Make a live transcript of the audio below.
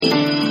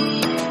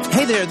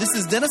there, this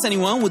is Dennis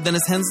Anyone with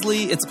Dennis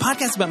Hensley. It's a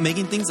podcast about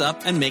making things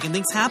up and making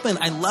things happen.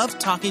 I love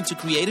talking to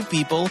creative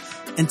people,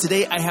 and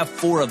today I have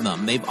 4 of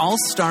them. They've all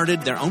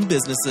started their own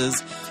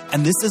businesses,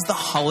 and this is the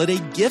holiday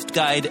gift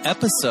guide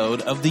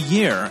episode of the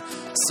year.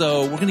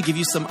 So we're going to give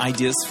you some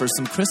ideas for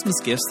some Christmas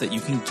gifts that you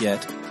can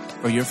get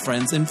for your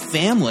friends and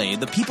family.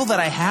 The people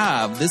that I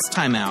have this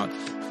time out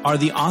are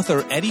the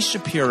author Eddie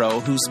Shapiro,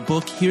 whose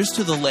book, Here's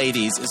to the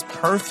Ladies, is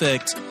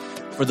perfect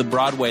for the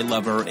Broadway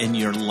lover in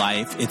your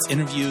life. It's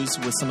interviews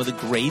with some of the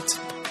great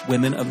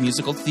women of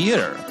musical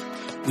theater.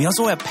 We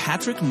also have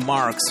Patrick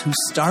Marks, who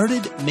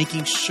started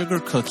making sugar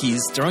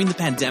cookies during the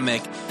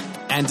pandemic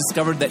and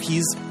discovered that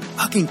he's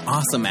fucking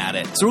awesome at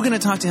it. So we're going to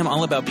talk to him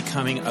all about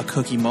becoming a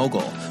cookie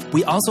mogul.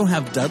 We also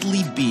have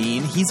Dudley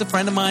Beene. He's a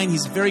friend of mine.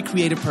 He's a very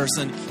creative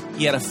person.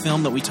 He had a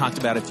film that we talked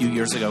about a few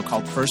years ago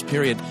called First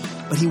Period,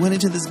 but he went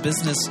into this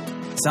business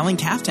selling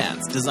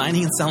caftans,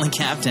 designing and selling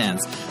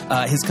caftans.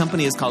 His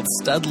company is called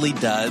Studley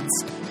Duds,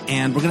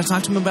 and we're going to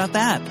talk to him about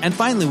that. And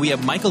finally, we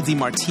have Michael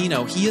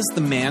DeMartino. He is the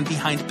man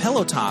behind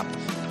Pillow Top.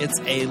 It's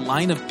a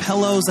line of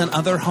pillows and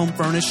other home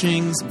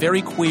furnishings,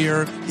 very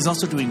queer. He's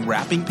also doing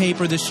wrapping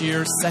paper this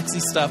year, sexy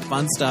stuff,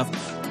 fun stuff.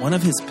 One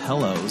of his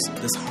pillows,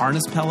 this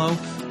harness pillow,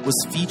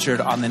 was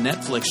featured on the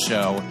Netflix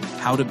show,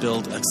 How to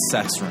Build a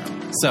Sex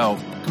Room. So,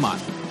 come on.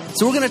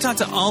 So we're going to talk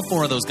to all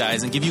 4 of those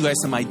guys and give you guys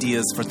some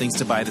ideas for things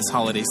to buy this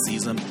holiday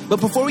season. But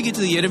before we get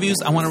to the interviews,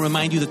 I want to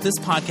remind you that this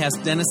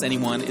podcast, Dennis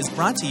Anyone, is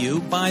brought to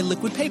you by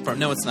Liquid Paper.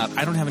 No, it's not.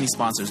 I don't have any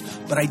sponsors.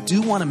 But I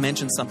do want to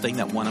mention something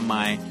that one of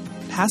my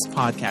past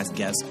podcast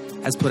guests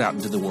has put out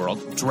into the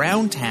world.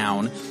 Drown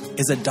Town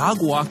is a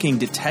dog-walking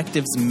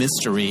detectives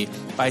mystery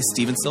by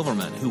Steven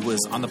Silverman, who was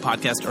on the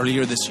podcast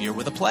earlier this year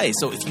with a play.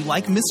 So if you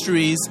like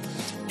mysteries,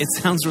 it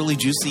sounds really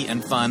juicy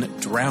and fun.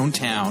 Drown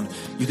Town.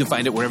 You can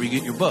find it wherever you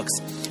get your books.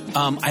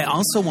 I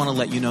also want to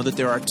let you know that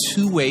there are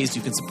 2 ways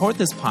you can support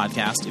this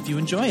podcast if you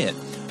enjoy it.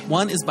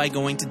 One is by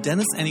going to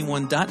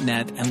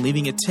DennisAnyone.net and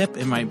leaving a tip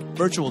in my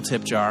virtual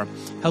tip jar.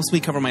 Helps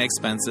me cover my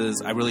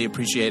expenses. I really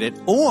appreciate it.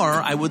 Or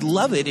I would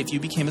love it if you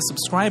became a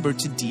subscriber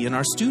to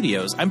DNR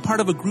Studios. I'm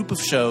part of a group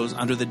of shows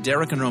under the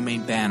Derek and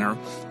Romaine banner,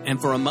 and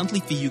for a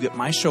monthly fee, you get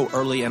my show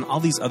early and all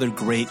these other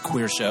great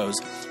queer shows.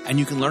 And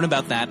you can learn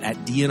about that at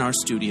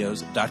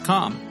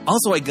dnrstudios.com.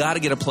 Also, I got to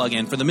get a plug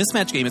in for the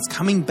Mismatch game. It's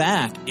coming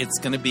back. It's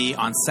going to be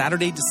on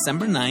Saturday,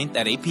 December 9th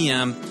at 8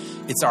 p.m.,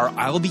 It's our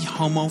I'll Be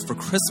Homo for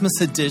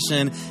Christmas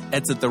edition.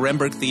 It's at the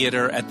Renberg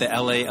Theater at the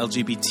LA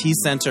LGBT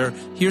Center.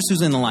 Here's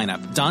who's in the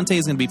lineup. Dante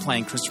is going to be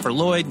playing Christopher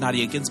Lloyd.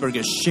 Nadia Ginsburg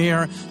as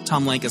Cher.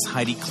 Tom Lenk as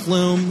Heidi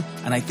Klum.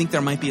 And I think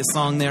there might be a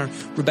song there.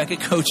 Rebecca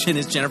Cochin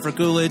is Jennifer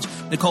Coolidge.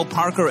 Nicole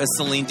Parker as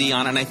Celine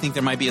Dion. And I think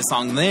there might be a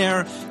song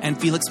there. And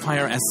Felix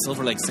Pyre as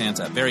Silver Lake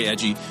Santa. Very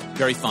edgy.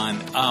 Very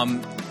fun.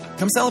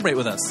 Come celebrate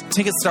with us.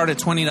 Tickets start at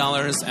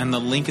 $20, and the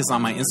link is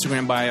on my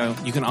Instagram bio.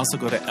 You can also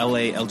go to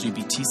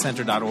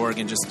LALGBTcenter.org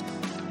and just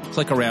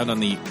click around on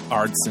the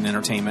arts and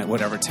entertainment,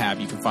 whatever tab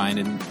you can find,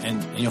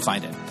 and you'll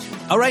find it.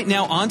 All right,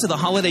 now on to the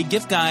holiday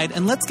gift guide,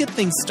 and let's get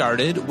things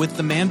started with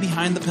the man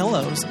behind the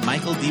pillows,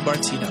 Michael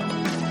DeMartino.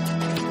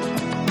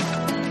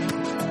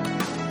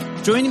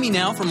 Joining me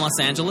now from Los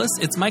Angeles,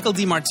 it's Michael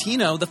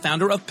DeMartino, the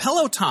founder of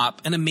Pillow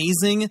Top, an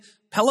amazing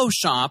pillow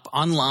shop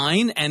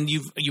online, and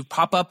you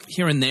pop up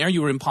here and there.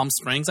 You were in Palm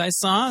Springs, I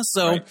saw.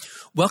 So right.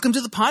 Welcome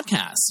to the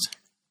podcast.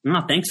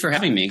 Oh, thanks for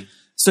having me.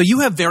 So you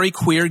have very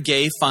queer,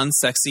 gay, fun,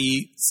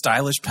 sexy,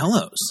 stylish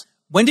pillows.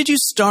 When did you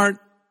start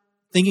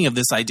thinking of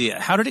this idea?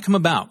 How did it come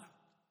about?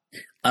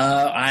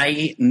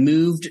 I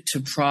moved to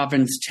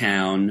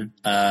Provincetown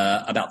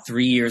about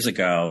 3 years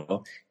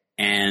ago,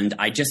 and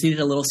I just needed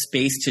a little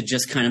space to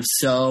just kind of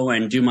sew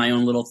and do my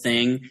own little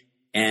thing.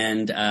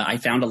 And I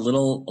found a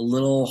little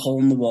hole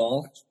in the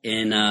wall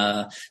in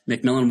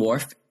McMillan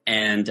Wharf,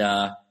 and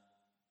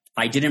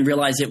I didn't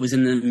realize it was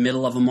in the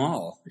middle of a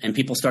mall. And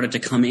people started to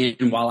come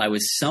in while I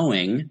was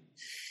sewing,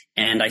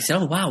 and I said,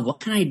 "Oh wow,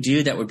 what can I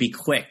do that would be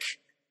quick?"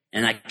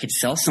 And I could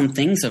sell some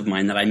things of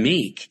mine that I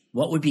make.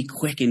 What would be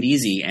quick and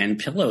easy? And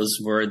pillows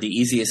were the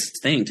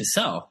easiest thing to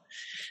sew.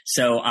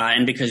 So,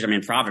 and because I'm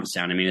in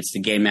Provincetown, I mean, it's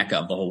the gay mecca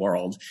of the whole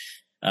world.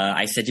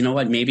 I said, you know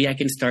what? Maybe I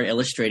can start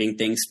illustrating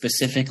things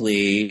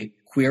specifically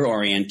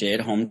queer-oriented,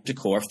 home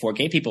decor for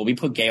gay people. We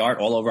put gay art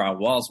all over our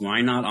walls.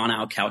 Why not on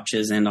our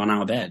couches and on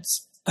our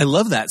beds? I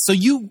love that. So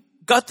you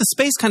got the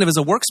space kind of as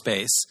a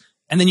workspace,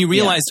 and then you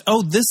realized,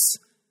 oh, this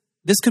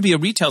could be a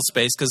retail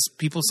space because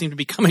people seem to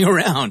be coming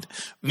around.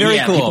 Very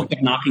cool. People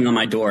kept knocking on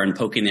my door and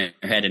poking their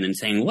head in and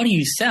saying, "What do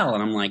you sell?"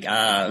 And I'm like,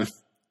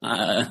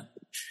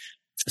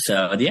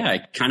 So, yeah,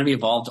 it kind of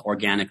evolved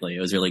organically. It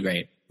was really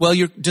great. Well,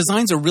 your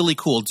designs are really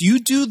cool. Do you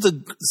do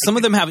some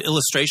of them have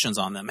illustrations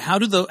on them. How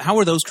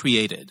are those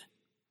created?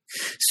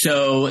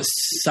 So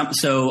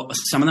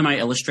some of them I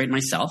illustrate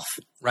myself.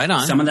 Right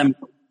on. Some of them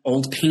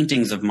old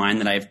paintings of mine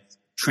that I've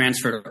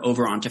transferred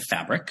over onto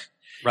fabric.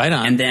 Right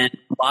on. And then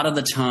a lot of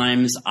the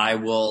times I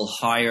will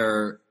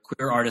hire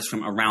queer artists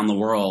from around the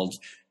world,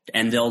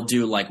 and they'll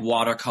do like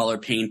watercolor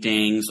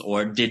paintings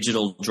or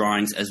digital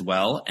drawings as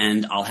well.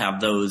 And I'll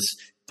have those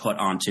put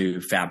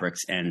onto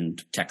fabrics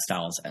and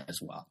textiles as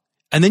well.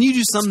 And then you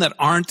do some that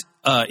aren't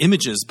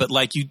images, but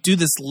like you do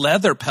this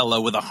leather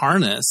pillow with a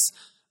harness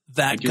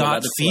that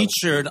got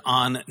featured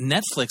on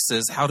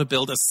Netflix's How to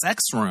Build a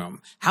Sex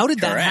Room. How did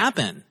that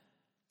happen?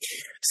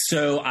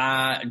 So,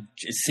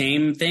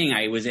 same thing.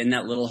 I was in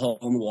that little hole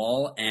in the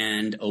wall,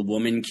 and a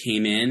woman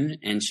came in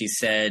and she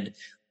said,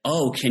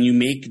 "Oh, can you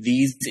make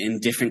these in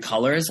different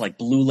colors, like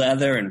blue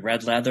leather and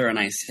red leather?" And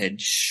I said,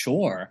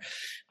 "Sure."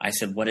 I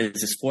said, "What is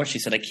this for?" She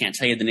said, "I can't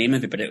tell you the name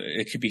of it, but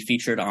it could be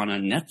featured on a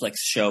Netflix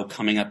show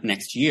coming up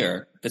next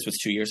year." This was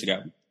 2 years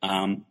ago.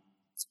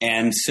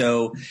 And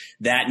so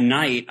that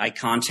night I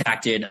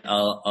contacted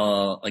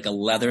a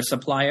leather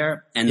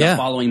supplier, and the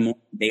following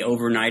morning they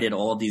overnighted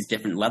all of these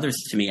different leathers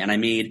to me, and I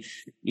made,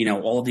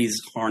 all these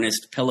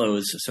harnessed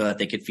pillows so that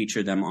they could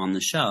feature them on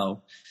the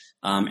show.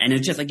 And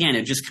it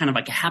just kind of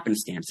like a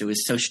happenstance. It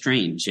was so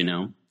strange,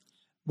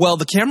 Well,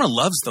 the camera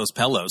loves those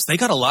pillows. They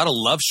got a lot of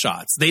love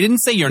shots. They didn't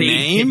say your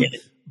name,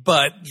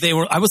 but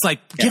I was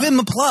like, give him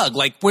a plug.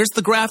 Like, where's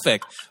the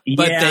graphic?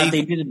 But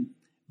they did.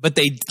 But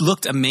they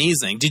looked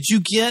amazing.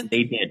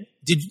 They did.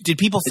 Did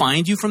people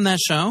find you from that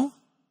show?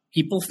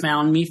 People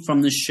found me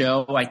from the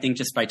show, I think,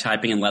 just by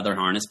typing in leather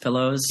harness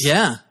pillows.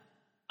 Yeah.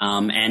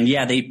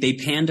 They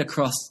panned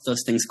across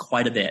those things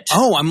quite a bit.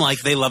 Oh, I'm like,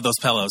 they love those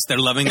pillows. They're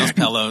loving those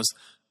pillows.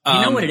 You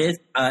know what it is?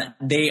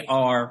 They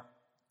are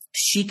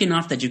chic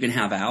enough that you can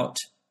have out.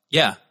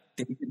 Yeah.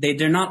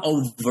 They're not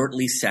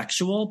overtly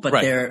sexual, but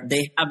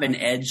they have an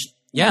edge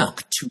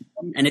look to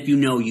them. And if you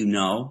know, you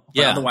know.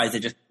 But otherwise, they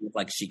just look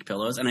like chic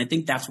pillows. And I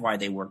think that's why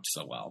they worked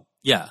so well.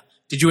 Yeah.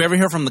 Did you ever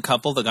hear from the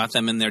couple that got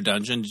them in their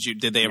dungeon?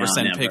 Did they ever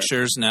send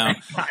pictures? No.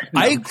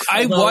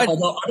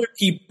 Although other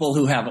people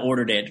who have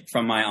ordered it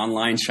from my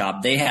online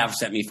shop, they have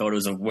sent me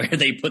photos of where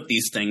they put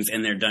these things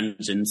in their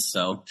dungeons.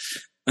 So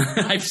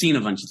I've seen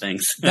a bunch of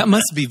things. That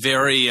must be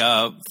very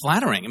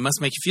flattering. It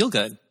must make you feel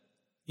good.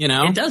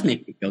 It does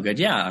make me feel good,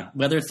 yeah.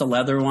 Whether it's the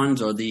leather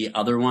ones or the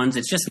other ones,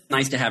 it's just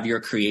nice to have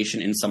your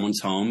creation in someone's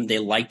home. They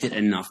liked it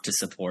enough to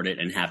support it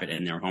and have it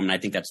in their home, and I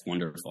think that's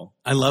wonderful.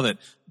 I love it.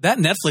 That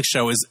Netflix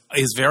show is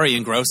very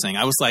engrossing.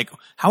 I was like,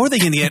 how are they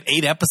going to get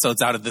 8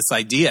 episodes out of this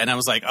idea? And I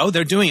was like, oh,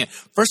 they're doing it.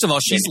 First of all,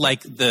 she's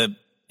like the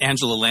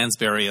Angela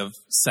Lansbury of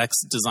sex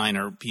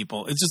designer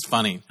people. It's just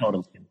funny.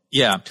 Totally.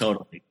 Yeah.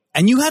 Totally.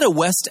 And you had a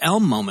West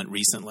Elm moment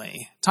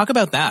recently. Talk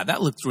about that.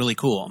 That looked really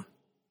cool.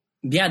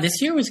 Yeah,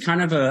 this year was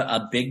kind of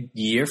a big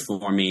year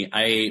for me.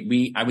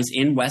 I was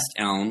in West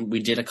Elm. We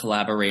did a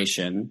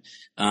collaboration,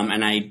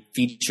 and I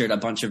featured a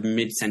bunch of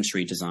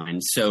mid-century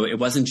designs. So it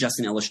wasn't just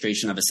an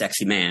illustration of a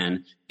sexy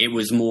man. It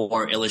was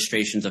more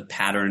illustrations of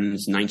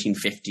patterns,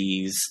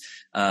 1950s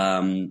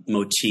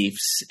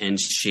motifs and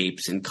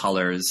shapes and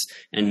colors.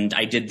 And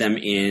I did them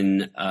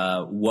in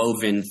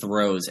woven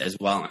throws as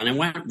well, and it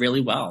went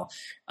really well.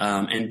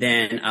 And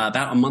then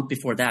about a month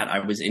before that,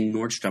 I was in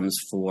Nordstrom's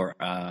for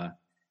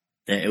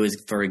it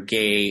was for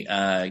gay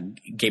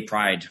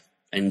pride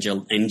in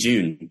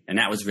June, and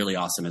that was really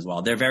awesome as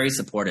well. They're very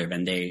supportive,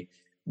 and they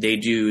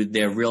do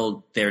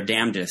their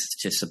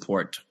damnedest to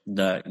support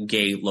the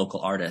gay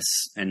local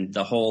artists, and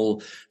the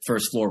whole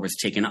first floor was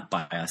taken up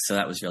by us, so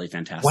that was really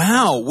fantastic.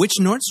 Wow. Which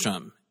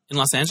Nordstrom? In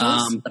Los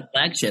Angeles? The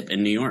flagship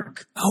in New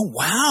York. Oh,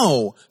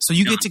 wow. So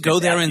you get to go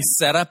there and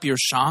set up your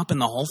shop and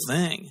the whole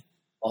thing.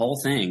 The whole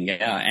thing,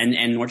 yeah.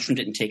 And Nordstrom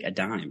didn't take a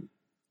dime.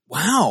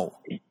 Wow.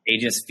 They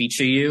just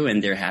feature you,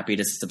 and they're happy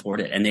to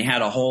support it. And they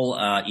had a whole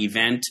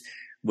event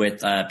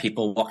with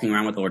people walking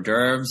around with hors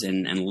d'oeuvres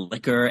and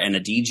liquor and a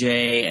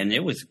DJ, and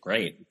it was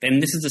great. And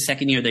this is the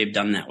second year they've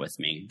done that with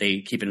me.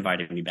 They keep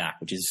inviting me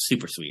back, which is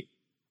super sweet.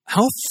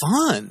 How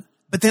fun.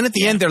 But then at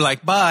the end, they're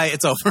like, bye,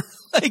 it's over.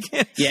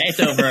 Yeah, it's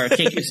over.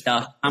 Take your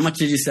stuff. How much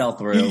did you sell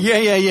through?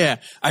 Yeah.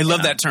 I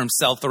love that term,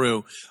 sell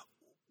through.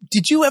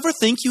 Did you ever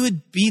think you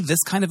would be this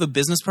kind of a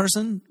business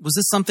person? Was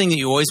this something that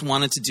you always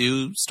wanted to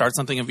do, start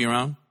something of your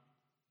own?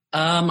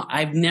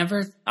 I've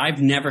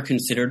never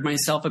considered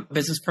myself a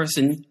business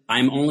person.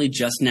 I'm only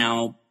just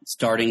now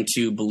starting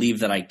to believe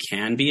that I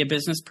can be a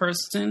business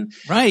person.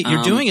 Right.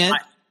 You're doing it.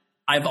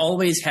 I've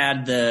always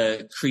had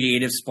the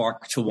creative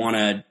spark to want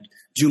to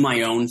do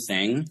my own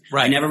thing.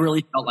 Right. I never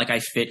really felt like I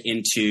fit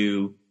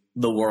into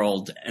the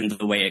world and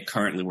the way it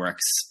currently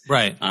works.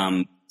 Right.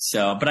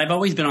 But I've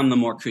always been on the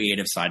more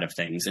creative side of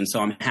things. And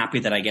so I'm happy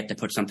that I get to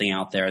put something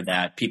out there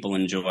that people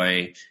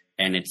enjoy,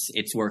 and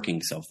it's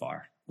working so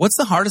far. What's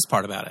the hardest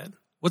part about it?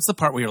 What's the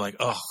part where you're like,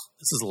 oh,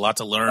 this is a lot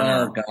to learn?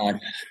 Oh, God.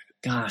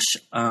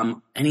 Gosh.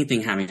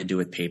 Anything having to do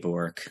with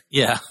paperwork.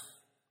 Yeah.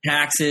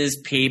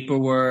 Taxes,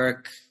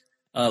 paperwork.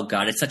 Oh,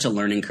 God. It's such a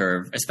learning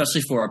curve,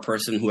 especially for a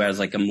person who has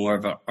like a more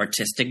of an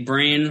artistic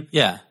brain.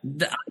 Yeah.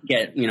 I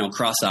get,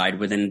 cross-eyed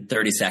within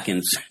 30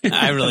 seconds.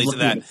 I relate to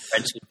that.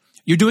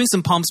 You're doing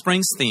some Palm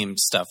Springs themed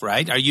stuff,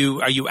 right? Are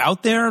you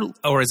out there,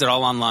 or is it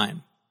all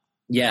online?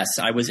 Yes,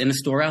 I was in a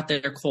store out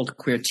there called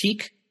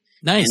Queertique,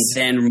 Nice.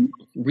 And then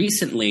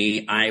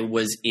recently I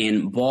was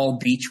in Ball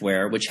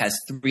Beachwear, which has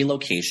 3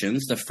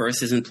 locations. The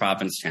first is in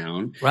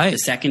Provincetown. Right. The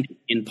second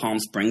in Palm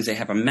Springs. They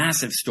have a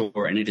massive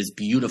store and it is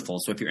beautiful.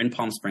 So if you're in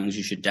Palm Springs,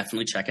 you should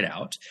definitely check it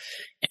out.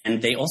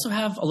 And they also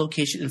have a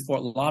location in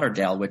Fort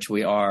Lauderdale, which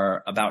we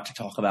are about to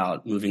talk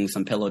about moving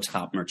some pillow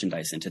top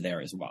merchandise into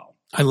there as well.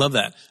 I love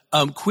that.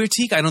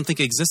 Queertique, I don't think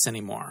exists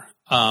anymore.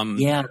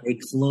 Yeah, they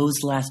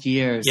closed last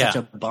year. Yeah.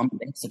 Such a bummer.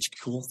 They have such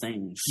cool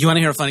things. You want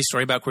to hear a funny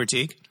story about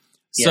Queertique?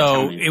 Yeah,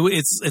 So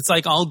it's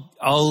like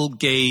all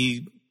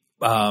gay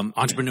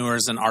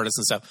entrepreneurs and artists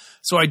and stuff.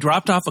 So I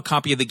dropped off a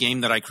copy of the game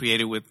that I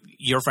created with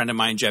your friend of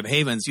mine, Jeb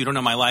Havens. You Don't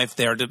Know My Life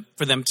there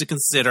for them to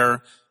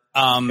consider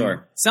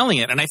selling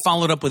it. And I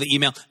followed up with an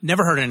email.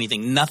 Never heard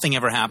anything. Nothing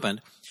ever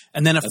happened.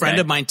 And then a friend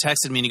of mine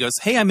texted me and he goes,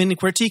 "Hey, I'm in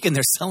Queertique and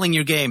they're selling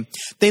your game."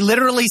 They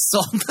literally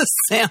sold the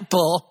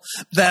sample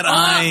that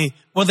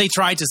they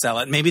tried to sell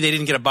it. Maybe they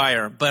didn't get a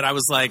buyer, but I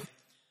was like,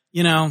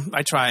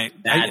 I try.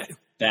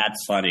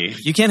 That's funny.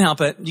 You can't help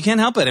it. You can't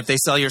help it if they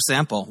sell your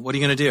sample. What are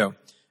you going to do?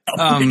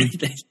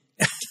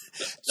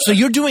 So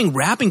you're doing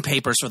wrapping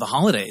papers for the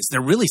holidays.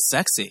 They're really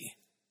sexy.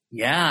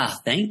 Yeah,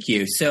 thank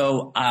you.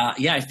 So,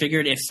 I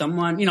figured if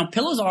someone,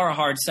 pillows are a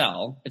hard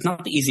sell. It's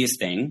not the easiest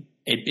thing.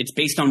 It's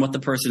based on what the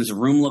person's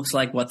room looks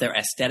like, what their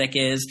aesthetic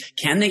is.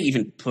 Can they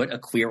even put a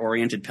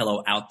queer-oriented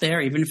pillow out there,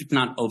 even if it's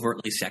not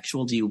overtly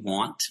sexual? Do you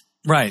want,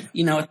 right?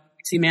 A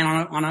sexy man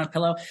on a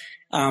pillow?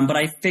 But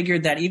I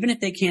figured that even if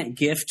they can't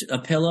gift a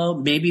pillow,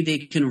 maybe they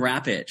can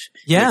wrap it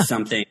with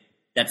something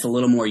that's a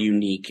little more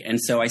unique.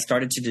 And so I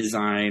started to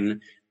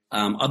design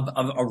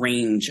a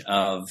range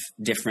of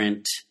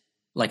different,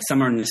 like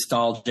some are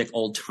nostalgic,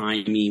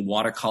 old-timey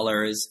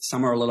watercolors.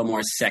 Some are a little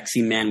more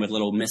sexy men with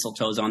little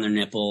mistletoes on their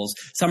nipples.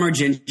 Some are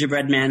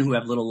gingerbread men who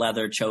have little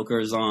leather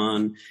chokers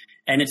on.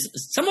 And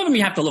some of them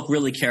you have to look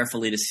really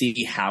carefully to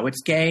see how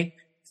it's gay.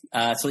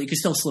 So you can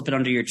still slip it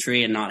under your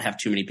tree and not have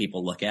too many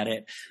people look at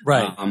it.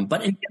 Right.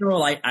 But in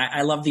general,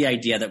 I love the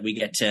idea that we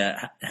get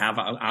to have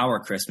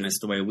our Christmas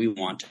the way we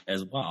want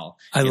as well.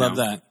 I love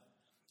that.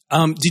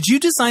 Did you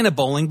design a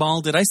bowling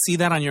ball? Did I see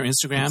that on your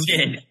Instagram? I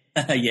did.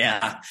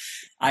 Yeah.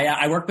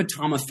 I worked with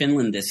Tom of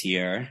Finland this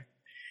year.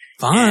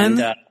 Fun.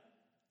 And,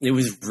 it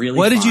was really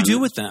What fun. did you do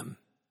with them?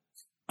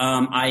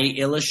 I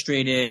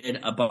illustrated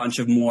a bunch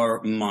of a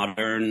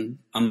modern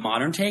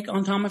take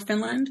on Tom of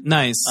Finland.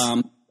 Nice.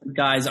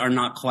 Guys are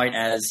not quite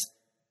as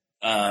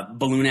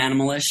balloon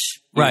animalish.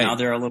 Right.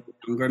 They're a little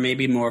younger,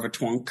 maybe more of a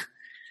twunk.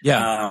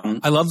 Yeah.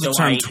 I love the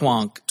term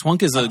twunk.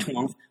 Twunk is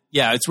twunk.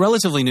 Yeah, it's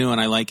relatively new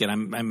and I like it.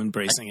 I'm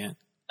embracing it.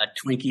 A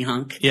Twinkie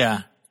hunk.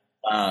 Yeah.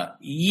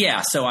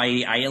 So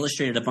I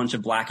illustrated a bunch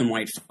of black and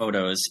white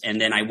photos and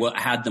then I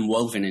had them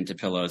woven into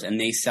pillows and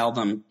they sell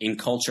them in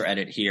Culture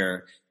Edit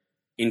here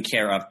in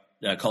care of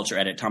Culture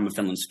Edit, Tom of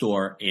Finland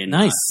store in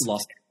Los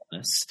Angeles.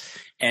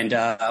 And,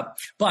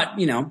 but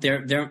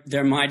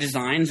they're my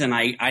designs and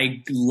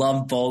I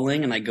love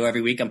bowling and I go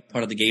every week. I'm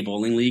part of the Gay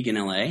Bowling League in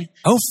LA.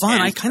 Oh, fun.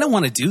 And I kind of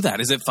want to do that.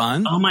 Is it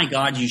fun? Oh my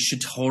God, you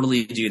should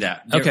totally do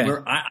that. Okay.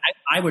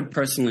 I would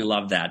personally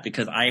love that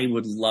because I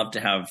would love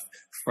to have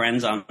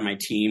friends on my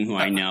team who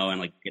I know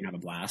and can have a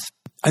blast.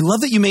 I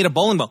love that you made a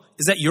bowling ball.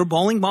 Is that your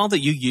bowling ball that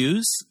you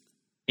use?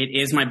 It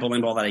is my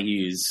bowling ball that I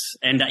use.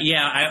 And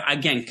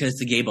again, because it's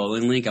the Gay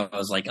Bowling League, I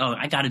was like,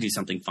 I got to do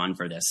something fun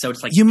for this. So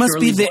it's like, you must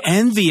be the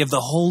envy of the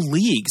whole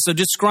league. So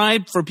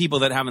describe for people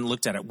that haven't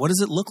looked at it. What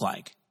does it look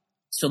like?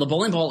 So the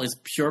bowling ball is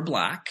pure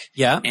black.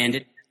 Yeah. And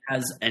it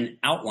has an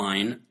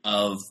outline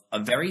of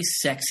a very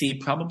sexy,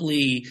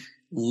 probably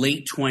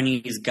late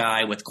 20s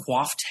guy with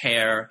coiffed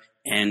hair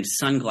and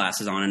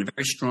sunglasses on and a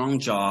very strong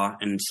jaw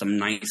and some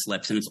nice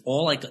lips. And it's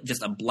all like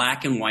just a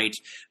black and white.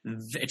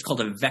 It's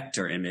called a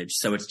vector image.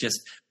 So it's just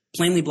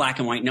plainly black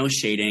and white, no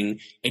shading.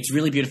 It's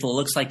really beautiful. It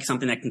looks like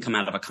something that can come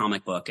out of a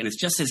comic book. And it's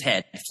just his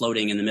head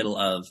floating in the middle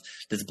of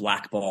this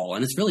black ball.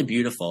 And it's really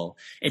beautiful.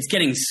 It's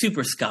getting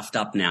super scuffed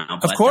up now.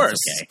 But of course,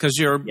 because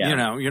you're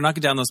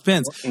knocking down those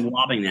pins.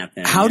 Lobbing that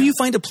thing. How do you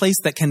find a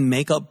place that can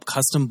make a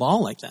custom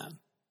ball like that?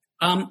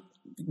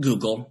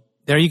 Google.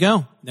 There you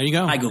go.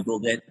 I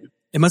Googled it.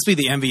 It must be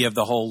the envy of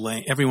the whole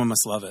lane. Everyone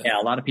must love it.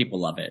 Yeah, a lot of people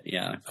love it.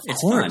 Yeah, of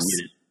course.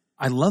 Fun.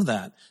 I love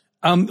that.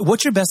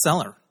 What's your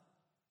bestseller?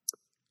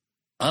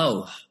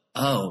 Gosh,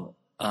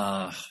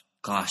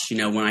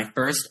 when I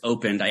first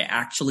opened, I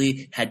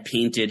actually had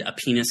painted a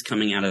penis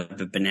coming out of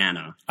a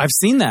banana. I've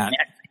seen that.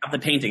 I have the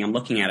painting. I'm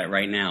looking at it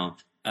right now.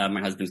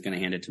 My husband's going to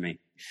hand it to me.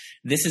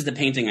 This is the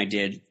painting I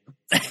did.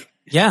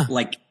 Yeah.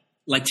 like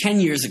 10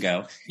 years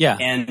ago. Yeah.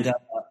 And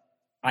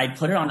I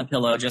put it on a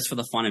pillow just for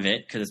the fun of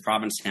it because it's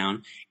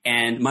Provincetown.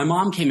 And my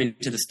mom came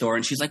into the store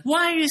and she's like,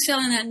 "Why are you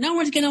selling that? No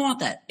one's going to want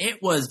that."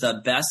 It was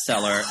the best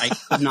seller. I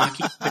could not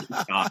keep it in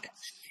stock.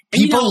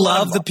 People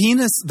love the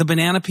penis, the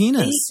banana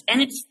penis.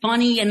 And it's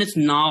funny and it's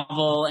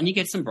novel and you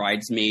get some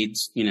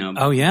bridesmaids,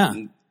 Oh, yeah.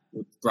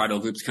 Bridal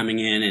groups coming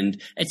in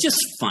and it's just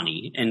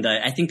funny. And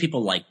I think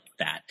people like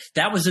that.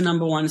 That was the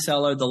number one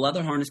seller. The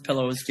leather harness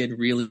pillows did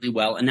really, really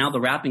well. And now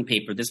the wrapping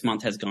paper this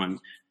month has gone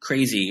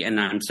crazy. And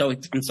I'm so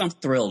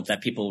thrilled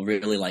that people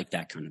really like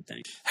that kind of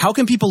thing. How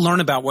can people learn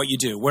about what you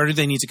do? Where do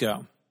they need to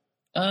go?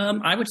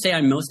 I would say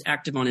I'm most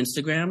active on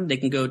Instagram. They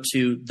can go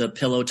to the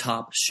Pillow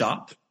Top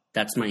Shop.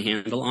 That's my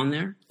handle on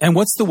there. And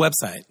what's the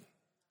website?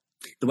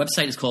 The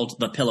website is called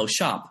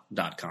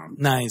thepillowshop.com.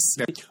 Nice.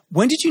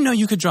 When did you know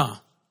you could draw?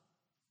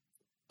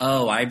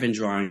 Oh, I've been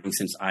drawing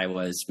since I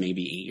was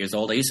maybe 8 years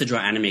old. I used to draw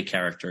anime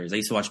characters. I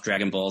used to watch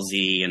Dragon Ball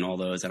Z and all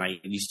those, and I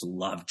used to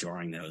love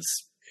drawing those.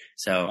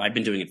 So I've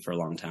been doing it for a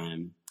long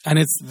time. And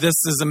this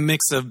is a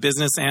mix of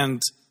business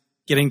and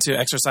getting to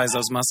exercise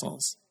those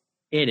muscles.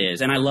 It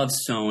is. And I love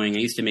sewing. I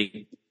used to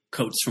make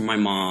coats for my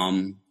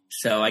mom.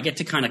 So I get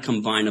to kind of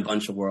combine a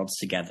bunch of worlds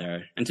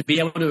together. And to be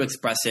able to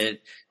express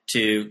it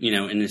to,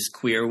 in this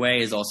queer way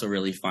is also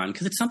really fun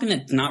because it's something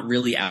that's not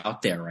really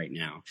out there right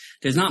now.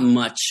 There's not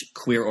much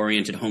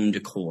queer-oriented home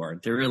decor.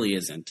 There really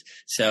isn't.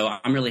 So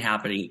I'm really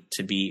happy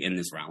to be in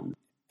this realm.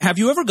 Have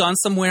you ever gone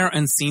somewhere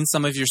and seen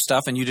some of your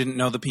stuff and you didn't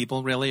know the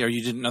people really, or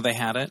you didn't know they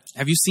had it?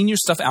 Have you seen your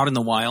stuff out in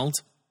the wild?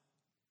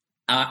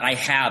 I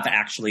have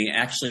actually.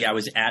 Actually, I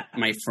was at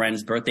my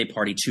friend's birthday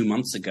party 2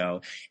 months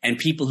ago, and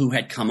people who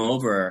had come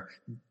over,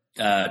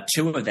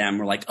 2 of them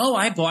were like, "Oh,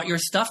 I bought your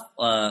stuff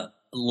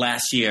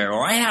last year,"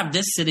 or "I have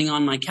this sitting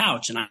on my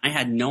couch," and I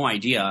had no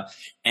idea.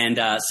 And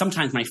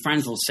sometimes my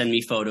friends will send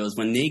me photos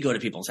when they go to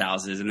people's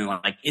houses, and they're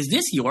like, "Is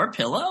this your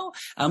pillow?"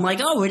 I'm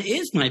like, "Oh, it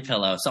is my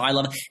pillow." So I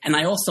love it, and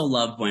I also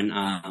love when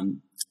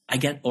I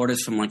get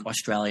orders from like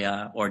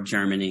Australia or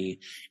Germany,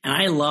 and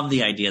I love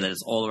the idea that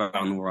it's all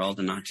around the world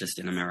and not just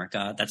in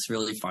America. That's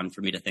really fun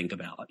for me to think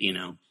about,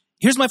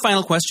 Here's my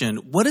final question.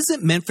 What has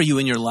it meant for you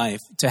in your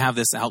life to have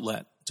this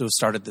outlet, to have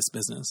started this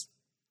business?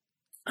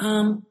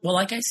 Well,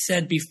 like I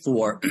said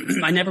before,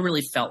 I never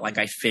really felt like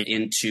I fit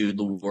into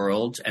the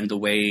world and the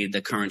way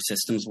the current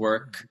systems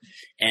work.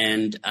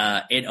 And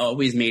it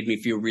always made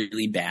me feel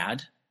really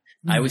bad.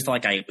 I always felt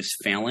like I was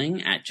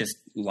failing at just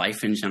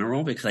life in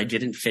general because I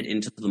didn't fit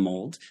into the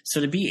mold. So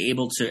to be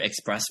able to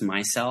express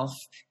myself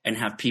and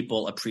have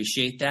people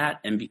appreciate that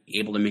and be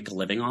able to make a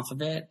living off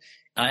of it,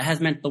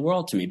 has meant the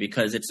world to me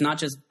because it's not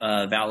just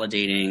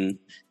validating,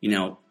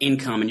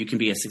 income and you can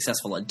be a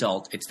successful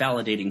adult. It's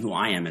validating who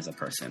I am as a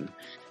person.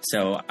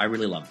 So I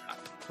really love that.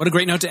 What a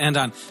great note to end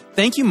on.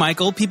 Thank you,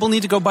 Michael. People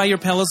need to go buy your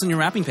pillows and your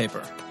wrapping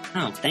paper.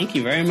 Oh, thank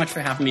you very much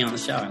for having me on the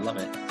show. I love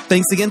it.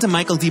 Thanks again to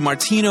Michael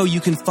DeMartino. You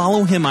can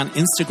follow him on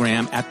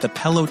Instagram at The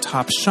Pillow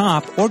Top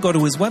Shop or go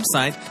to his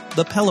website,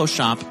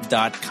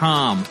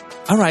 thepillowshop.com.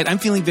 All right, I'm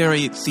feeling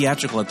very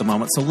theatrical at the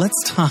moment, so let's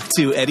talk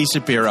to Eddie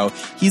Shapiro.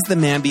 He's the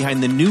man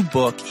behind the new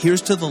book,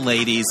 Here's to the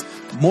Ladies,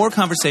 more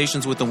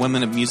conversations with the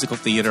women of musical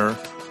theater,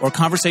 or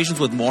conversations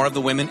with more of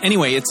the women.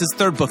 Anyway, it's his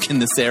third book in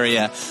this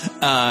area,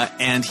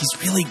 and he's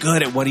really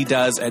good at what he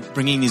does at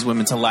bringing these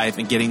women to life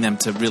and getting them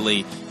to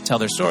really tell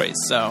their stories.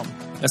 So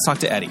let's talk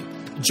to Eddie.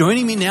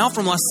 Joining me now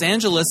from Los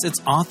Angeles, it's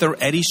author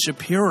Eddie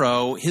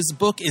Shapiro. His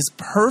book is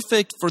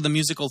perfect for the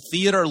musical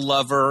theater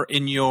lover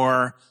in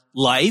your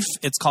life.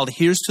 It's called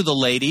Here's to the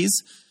Ladies,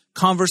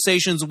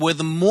 Conversations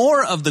with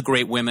More of the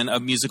Great Women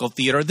of Musical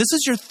Theater. This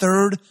is your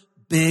third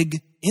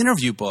big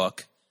interview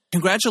book.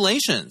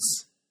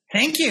 Congratulations.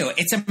 Thank you.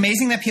 It's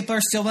amazing that people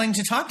are still willing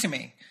to talk to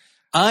me.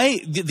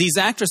 These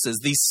actresses,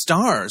 these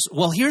stars,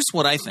 well, here's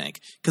what I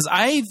think, because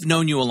I've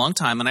known you a long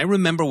time, and I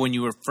remember when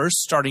you were first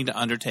starting to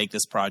undertake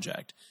this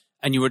project,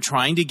 and you were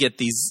trying to get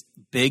these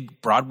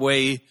big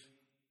Broadway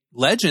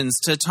legends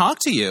to talk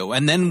to you,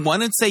 and then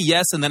one would say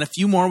yes, and then a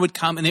few more would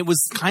come, and it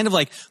was kind of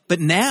like, but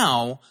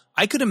now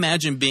I could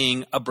imagine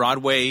being a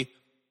Broadway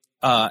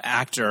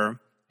actor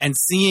and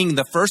seeing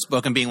the first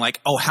book and being like,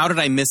 oh, how did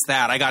I miss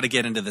that? I got to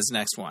get into this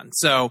next one.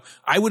 So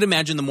I would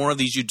imagine the more of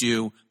these you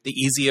do, the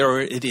easier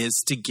it is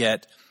to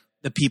get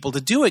the people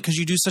to do it because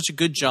you do such a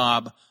good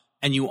job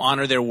and you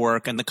honor their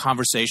work and the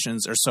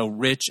conversations are so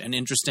rich and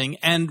interesting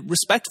and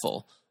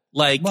respectful.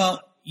 Like,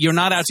 well, you're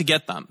not out to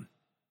get them.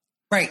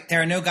 Right.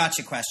 There are no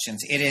gotcha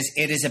questions. It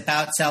is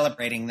about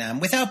celebrating them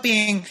without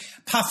being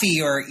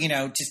puffy or,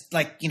 just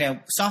like,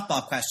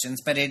 softball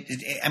questions. But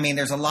I mean,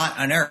 there's a lot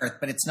unearthed,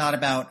 but it's not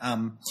about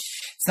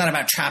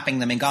trapping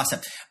them in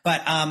gossip.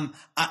 But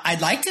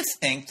I'd like to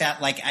think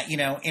that, like,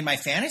 in my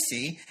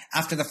fantasy,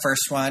 after the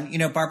first one,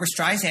 Barbara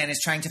Streisand is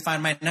trying to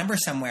find my number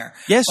somewhere.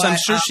 Yes, but I'm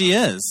sure she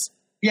is.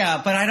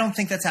 Yeah, but I don't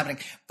think that's happening.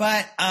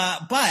 But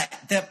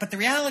the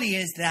reality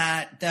is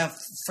that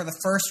for the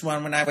first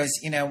one, when I was,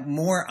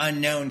 more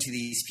unknown to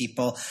these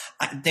people,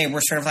 they were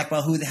sort of like,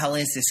 well, who the hell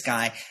is this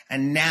guy?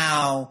 And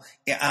now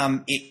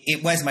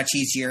it was much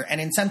easier.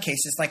 And in some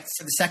cases, like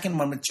for the second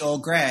one with Joel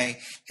Grey,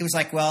 he was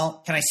like,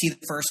 well, can I see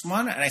the first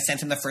one? And I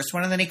sent him the first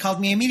one, and then he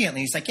called me immediately.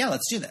 He's like, yeah,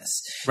 let's do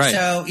this. Right.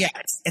 So yeah,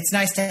 it's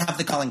nice to have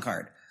the calling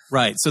card.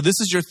 Right. So this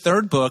is your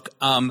third book.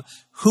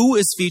 Who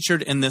is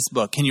featured in this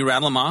book? Can you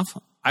rattle them off?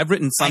 I've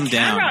written some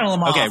down. Rattle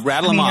them off. Okay,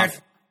 rattle them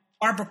off.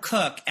 Barbara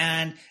Cook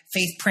and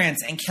Faith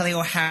Prince and Kelly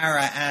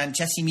O'Hara and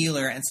Jessie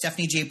Mueller and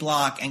Stephanie J.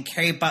 Block and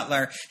Carrie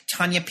Butler,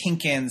 Tanya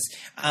Pinkins,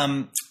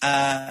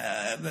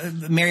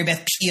 Mary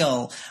Beth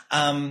Peel,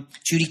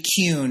 Judy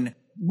Kuhn.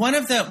 One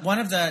of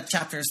the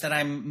chapters that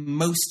I'm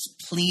most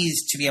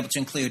pleased to be able to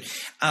include,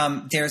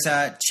 there's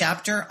a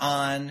chapter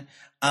on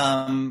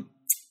Marin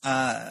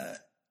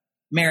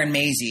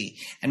Mazzie.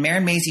 And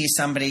Marin Mazzie is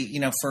somebody,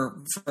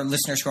 for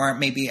listeners who aren't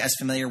maybe as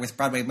familiar with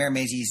Broadway, Marin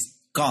Mazzie's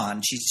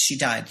gone. She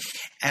died.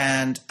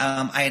 And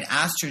I had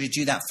asked her to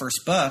do that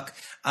first book,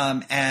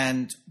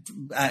 and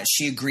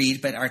she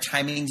agreed, but our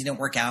timing didn't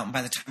work out. And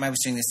by the time I was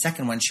doing the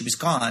second one, she was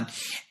gone.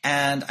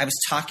 And I was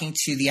talking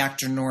to the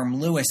actor Norm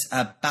Lewis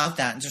about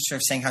that and just sort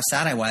of saying how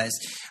sad I was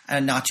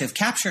not to have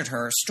captured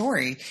her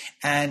story.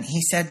 And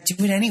he said,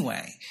 do it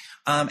anyway.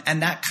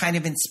 And that kind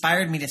of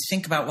inspired me to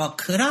think about, well,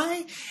 could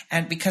I?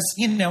 And because,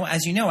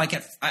 as you know,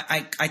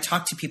 I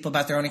talk to people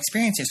about their own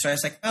experiences. So I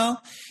was like,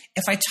 well,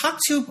 if I talk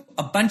to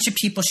a bunch of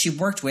people she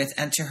worked with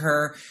and to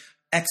her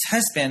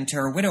ex-husband, to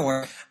her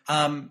widower,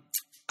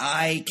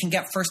 I can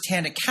get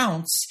firsthand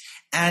accounts.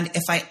 And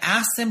if I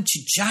ask them to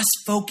just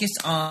focus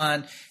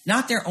on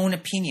not their own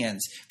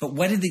opinions, but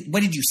what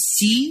did you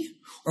see?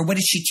 Or what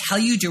did she tell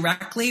you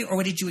directly? Or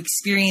what did you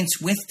experience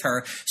with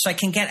her? So I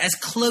can get as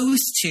close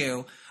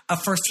to a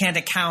firsthand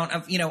account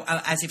of,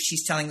 as if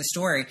she's telling the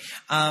story.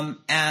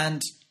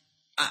 And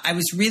I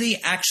was really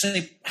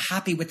actually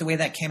happy with the way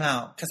that came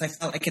out because I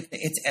felt like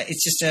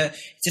it's a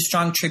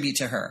strong tribute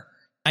to her.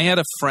 I had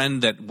a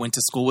friend that went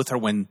to school with her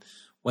when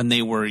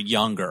they were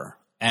younger,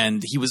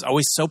 and he was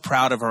always so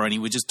proud of her, and he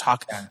would just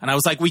talk. Yeah. And I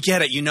was like, "We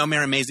get it,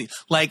 Marin Mazzie."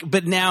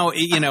 But now,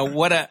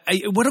 what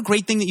a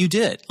great thing that you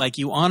did.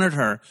 You honored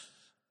her.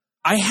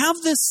 I have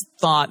this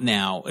thought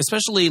now,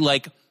 especially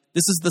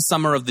this is the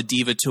summer of the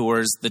diva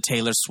tours, the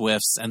Taylor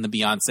Swifts and the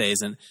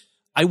Beyoncés, and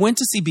I went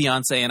to see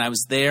Beyonce, and I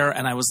was there,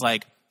 and I was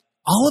like,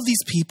 all of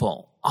these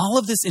people, all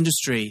of this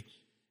industry,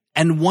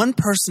 and one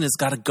person has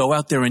got to go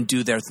out there and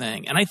do their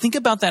thing. And I think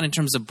about that in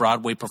terms of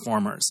Broadway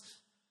performers.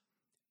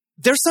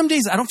 There's some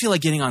days I don't feel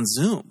like getting on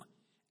Zoom.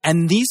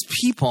 And these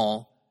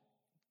people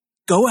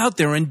go out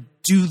there and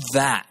do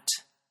that.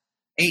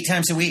 8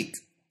 times a week.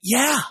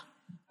 Yeah.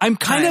 I'm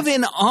kind of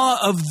in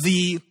awe of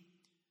the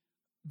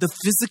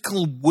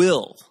physical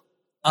will.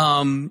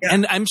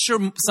 And I'm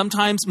sure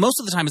sometimes,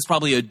 most of the time, it's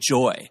probably a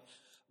joy.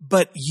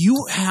 But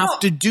you have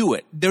to do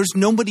it. There's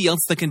nobody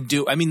else that can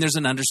do it. I mean, there's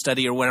an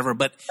understudy or whatever,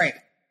 but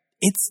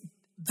it's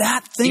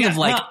that thing of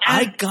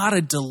I gotta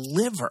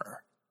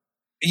deliver.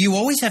 You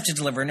always have to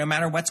deliver, no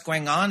matter what's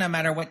going on, no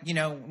matter what,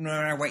 no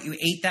matter what you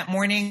ate that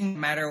morning, no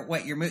matter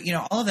what you're,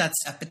 all of that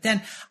stuff. But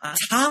then on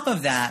top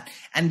of that,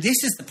 and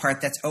this is the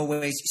part that's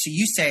always, so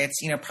you say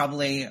it's,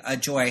 probably a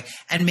joy,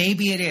 and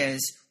maybe it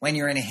is when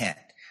you're in a hit,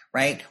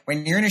 right?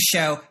 When you're in a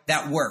show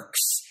that works.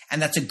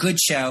 And that's a good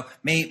show,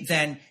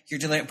 then you're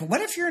delivered. But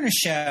what if you're in a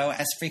show,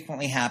 as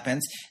frequently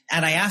happens,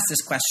 and I ask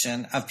this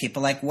question of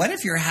people, what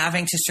if you're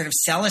having to sort of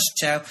sell a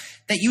show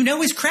that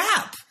is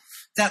crap?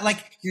 That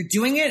you're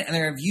doing it and the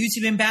reviews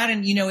have been bad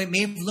and, it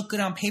may look good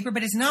on paper,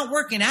 but it's not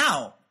working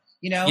out,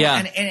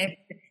 Yeah.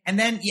 And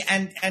then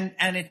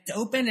it's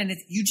open and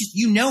you just,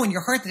 in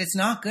your heart that it's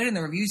not good and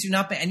the reviews have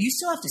not been, and you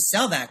still have to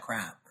sell that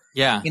crap.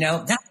 Yeah.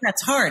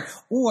 That's hard.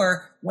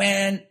 Or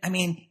when,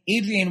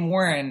 Adrienne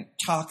Warren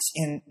talks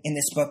in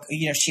this book,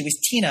 she was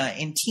Tina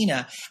in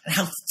Tina, and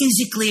how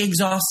physically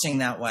exhausting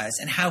that was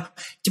and how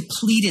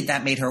depleted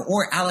that made her.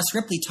 Or Alice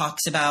Ripley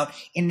talks about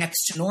in Next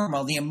to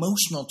Normal, the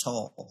emotional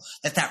toll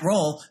that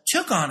role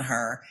took on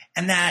her,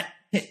 and that,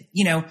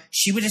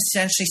 she would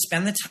essentially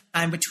spend the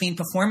time between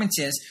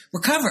performances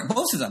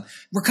both of them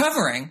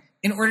recovering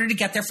in order to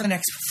get there for the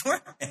next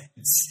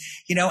performance,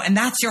 and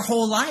that's your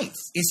whole life.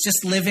 It's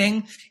just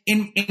living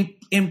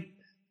in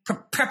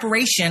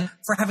preparation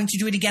for having to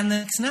do it again the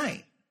next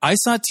night. I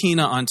saw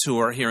Tina on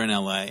tour here in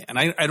LA, and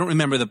I don't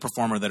remember the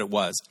performer that it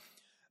was,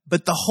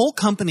 but the whole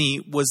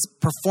company was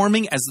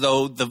performing as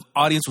though the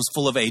audience was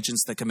full of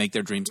agents that could make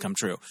their dreams come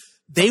true.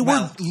 They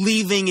were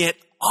leaving it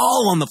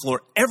all on the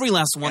floor, every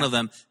last one of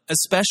them,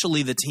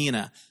 especially the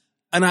Tina.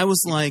 And I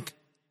was like,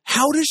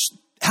 how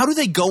do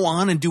they go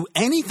on and do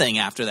anything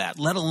after that,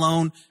 let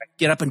alone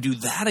get up and do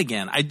that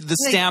again? The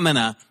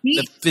stamina,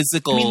 the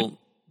physical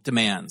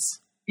demands.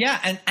 Yeah,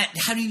 and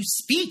how do you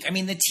speak?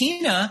 The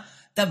Tina,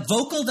 the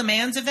vocal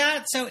demands of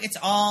that. So it's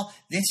all,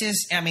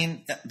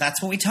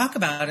 that's what we talk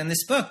about in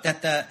this book,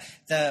 that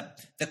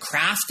the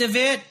craft of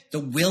it, the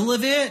will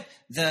of it,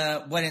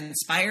 what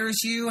inspires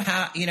you,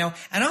 how,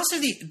 and also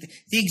the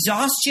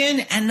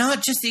exhaustion, and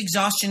not just the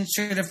exhaustion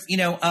sort of,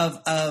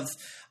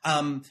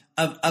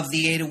 of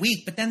the 8 a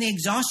week, but then the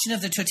exhaustion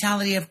of the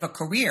totality of a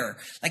career,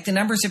 the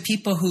numbers of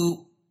people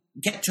who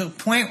get to a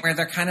point where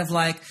they're kind of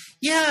like,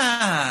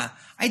 yeah,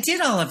 I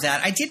did all of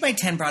that. I did my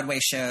 10 Broadway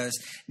shows.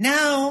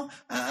 Now,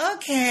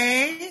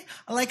 okay.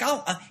 Like,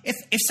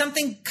 if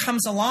something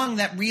comes along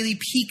that really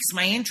piques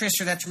my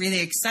interest or that's really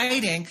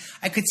exciting,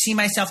 I could see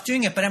myself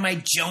doing it. But am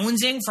I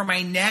jonesing for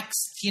my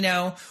next,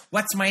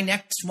 what's my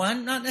next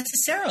one? Not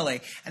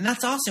necessarily. And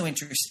that's also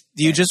interesting.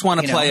 Do you just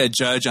want to play a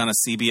judge on a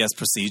CBS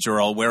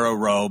procedural, wear a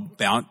robe,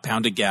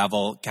 pound a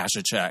gavel, cash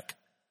a check?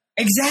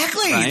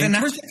 Exactly. Right? The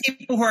numbers of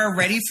people who are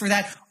ready for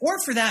that, or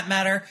for that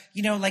matter,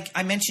 like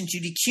I mentioned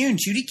Judy Kuhn.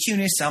 Judy Kuhn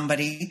is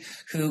somebody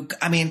who,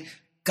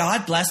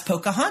 God bless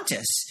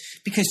Pocahontas,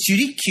 because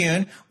Judy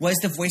Kuhn was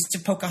the voice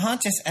of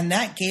Pocahontas, and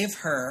that gave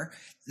her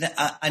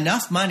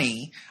enough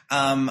money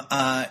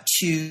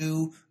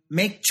to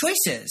make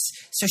choices.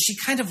 So she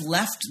kind of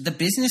left the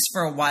business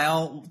for a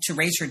while to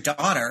raise her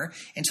daughter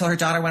until her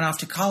daughter went off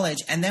to college.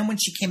 And then when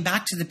she came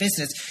back to the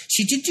business,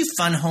 she did do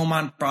Fun Home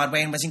on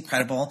Broadway and was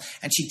incredible.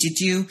 And she did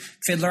do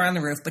Fiddler on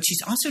the Roof, but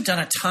she's also done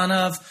a ton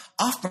of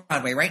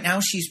off-Broadway. Right now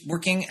she's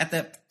working at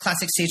the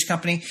Classic Stage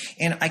Company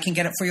and I Can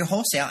Get It For You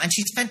Wholesale. And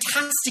she's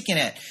fantastic in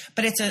it.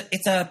 But it's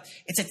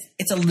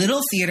a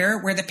little theater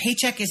where the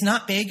paycheck is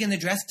not big and the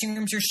dressing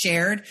rooms are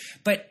shared,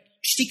 but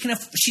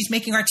she's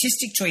making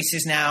artistic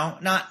choices now,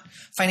 not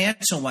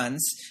financial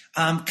ones,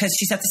 because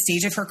she's at the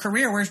stage of her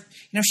career where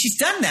she's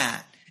done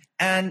that,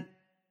 and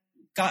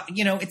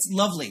it's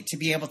lovely to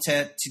be able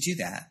to do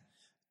that.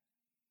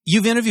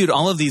 You've interviewed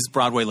all of these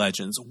Broadway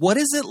legends. What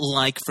is it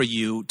like for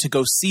you to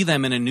go see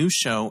them in a new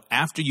show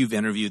after you've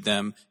interviewed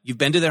them? You've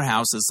been to their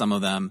houses, some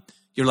of them.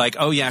 You're like,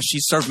 oh yeah, she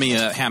served me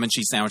a ham and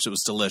cheese sandwich that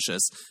was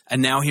delicious,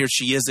 and now here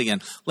she is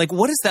again. Like,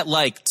 what is that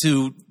like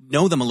to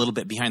know them a little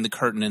bit behind the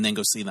curtain and then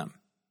go see them?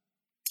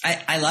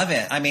 I love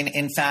it.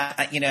 In fact,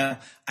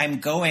 I'm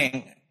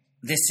going,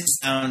 this is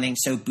sounding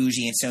so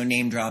bougie and so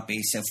name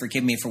droppy, so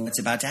forgive me for what's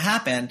about to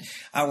happen,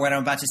 what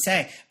I'm about to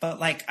say. But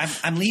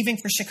I'm leaving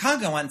for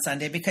Chicago on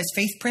Sunday because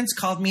Faith Prince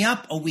called me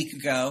up a week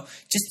ago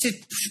just to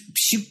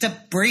shoot the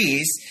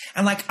breeze.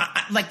 And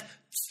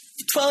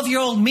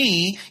 12-year-old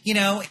me,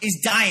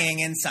 is dying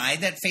inside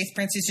that Faith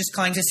Prince is just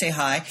calling to say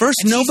hi.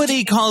 First,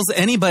 nobody calls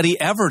anybody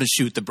ever to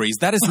shoot the breeze.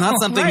 That is not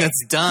something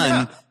that's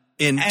done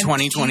in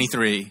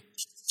 2023.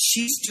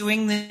 She's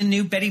doing the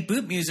new Betty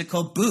Boop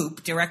musical,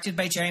 Boop, directed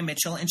by Jerry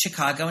Mitchell in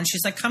Chicago. And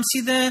she's like, come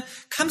see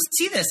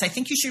this. I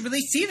think you should really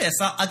see this.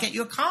 I'll get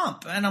you a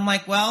comp. And I'm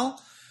like,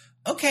 well,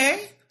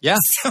 okay. Yeah.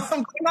 So I'm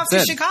going off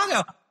to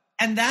Chicago.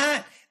 And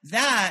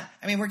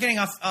we're getting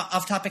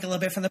off topic a little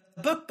bit from the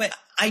book, but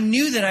I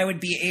knew that I would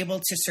be able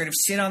to sort of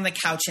sit on the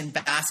couch and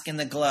bask in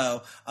the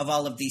glow of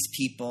all of these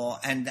people.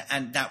 And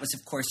that was,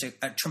 of course,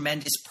 a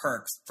tremendous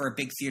perk for a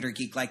big theater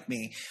geek like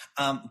me.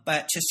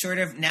 But to sort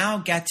of now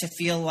get to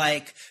feel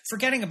like,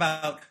 forgetting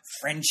about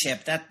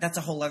friendship, that's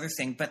a whole other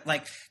thing. But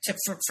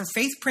for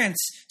Faith Prince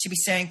to be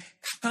saying,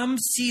 come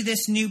see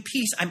this new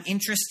piece. I'm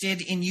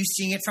interested in you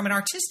seeing it from an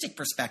artistic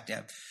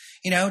perspective.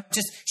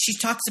 She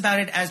talks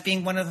about it as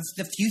being one of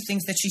the few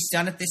things that she's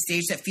done at this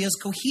stage that feels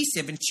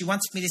cohesive, and she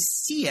wants me to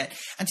see it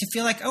and to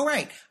feel like, oh,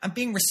 right, I'm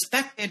being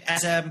respected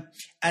as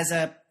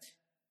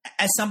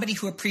somebody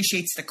who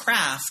appreciates the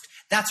craft.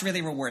 That's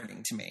really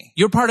rewarding to me.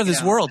 You're part of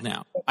this world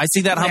now. I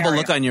see that humble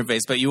look on your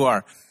face, but you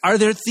are. Are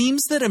there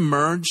themes that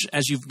emerge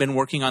as you've been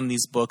working on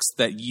these books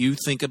that you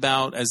think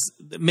about as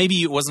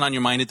maybe it wasn't on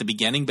your mind at the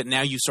beginning, but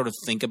now you sort of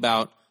think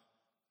about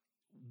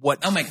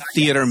what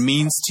theater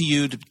means to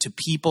you, to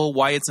people,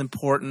 why it's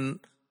important,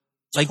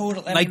 big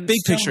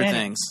picture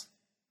things.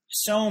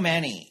 So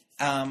many.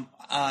 One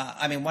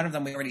of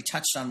them we already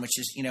touched on, which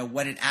is,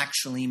 what it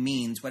actually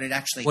means, what it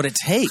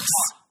takes.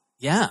 Costs.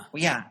 Yeah.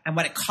 Yeah. And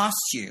what it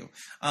costs you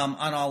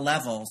on all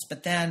levels.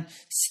 But then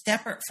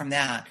separate from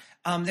that,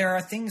 there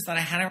are things that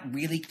I hadn't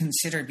really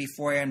considered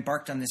before I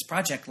embarked on this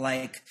project.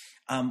 Like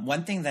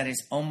one thing that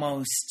is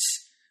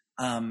almost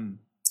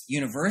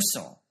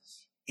universal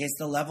is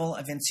the level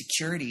of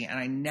insecurity. And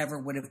I never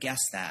would have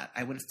guessed that.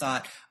 I would have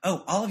thought,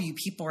 oh, all of you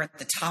people are at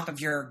the top of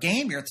your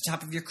game. You're at the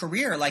top of your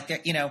career.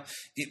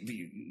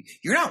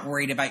 You're not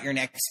worried about your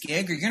next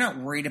gig, or you're not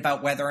worried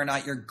about whether or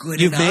not you're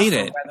good enough. You've made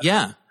it.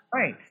 Yeah.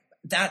 Right.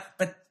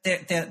 But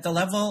the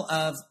level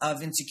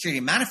of insecurity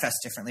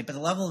manifests differently, but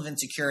the level of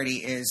insecurity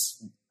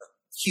is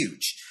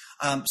huge.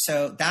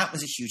 So that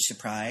was a huge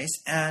surprise.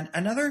 And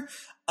another,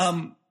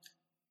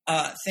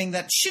 thing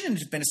that shouldn't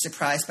have been a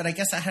surprise, but I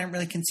guess I hadn't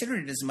really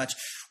considered it as much,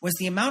 was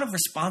the amount of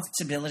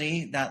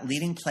responsibility that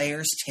leading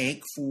players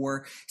take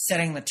for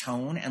setting the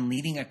tone and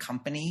leading a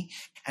company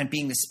and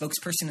being the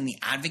spokesperson and the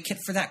advocate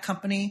for that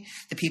company.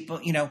 The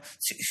people,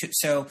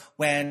 so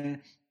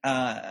when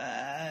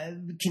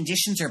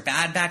conditions are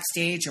bad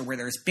backstage, or where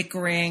there's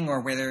bickering, or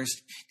where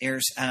there's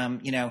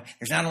not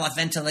enough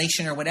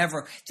ventilation or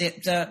whatever,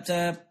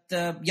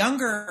 the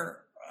younger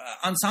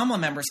ensemble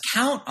members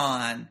count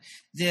on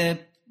the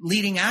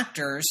leading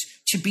actors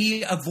to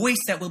be a voice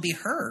that will be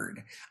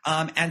heard.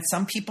 And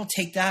some people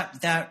take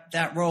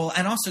that role,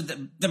 and also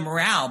the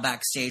morale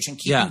backstage and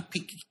keeping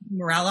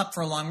morale up for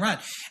a long run.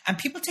 And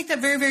people take that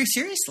very, very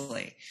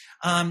seriously.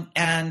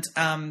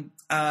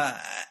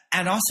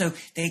 And also,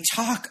 they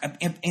talk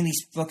in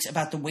these books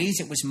about the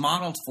ways it was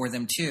modeled for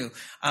them too.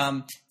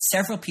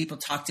 Several people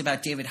talked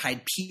about David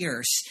Hyde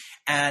Pierce,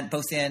 and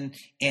both in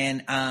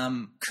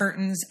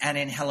Curtains and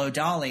in Hello,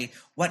 Dolly.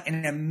 What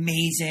an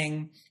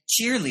amazing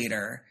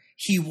cheerleader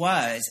he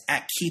was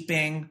at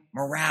keeping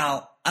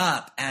morale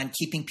up and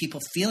keeping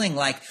people feeling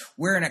like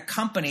we're in a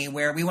company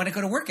where we want to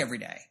go to work every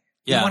day.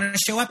 Yeah. We want to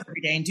show up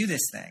every day and do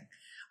this thing.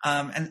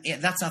 And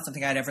that's not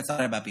something I'd ever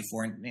thought about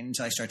before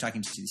until I started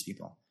talking to these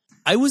people.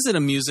 I was at a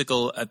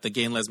musical at the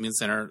Gay and Lesbian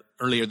Center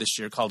earlier this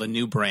year called A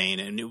New Brain,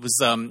 and it was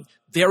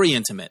very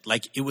intimate.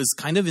 Like, it was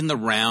kind of in the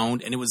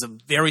round, and it was a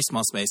very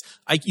small space.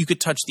 You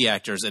could touch the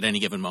actors at any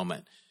given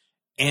moment.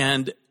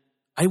 And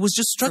I was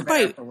just struck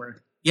by...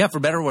 Yeah, for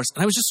better or worse.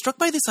 And I was just struck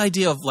by this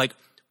idea of, like,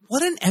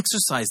 what an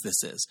exercise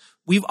this is.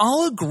 We've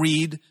all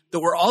agreed that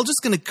we're all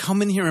just going to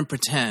come in here and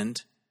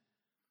pretend.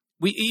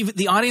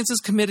 The audience is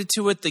committed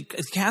to it. The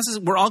cast is.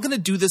 We're all going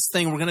to do this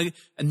thing.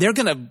 And they're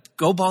going to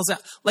go balls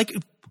out. Like,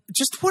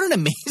 just what an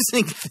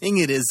amazing thing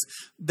it is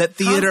that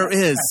theater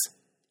is.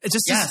 It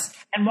just yes,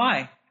 and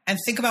why? And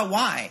think about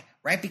why,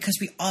 right? Because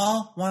we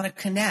all want to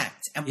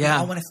connect, and we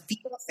all want to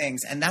feel things,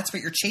 and that's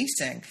what you're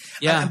chasing.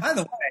 Yeah. And by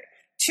the way,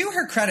 to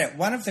her credit,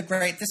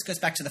 this goes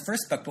back to the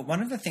first book, but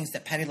one of the things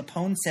that Patti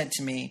LuPone said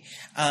to me.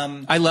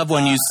 I love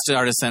when you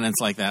start a sentence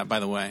like that, by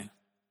the way.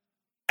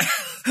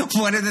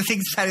 One of the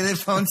things Patti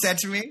LuPone said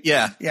to me?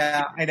 Yeah.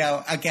 Yeah, I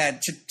know. Again,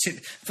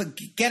 to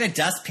get a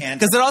dustpan.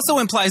 Because it also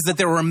implies that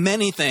there were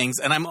many things,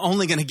 and I'm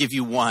only going to give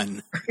you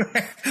one.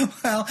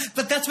 Well,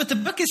 but that's what the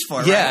book is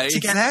for, yeah, right?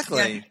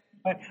 Exactly.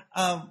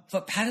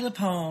 But Patti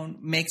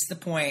LuPone makes the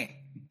point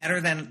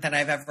better than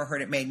I've ever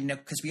heard it made,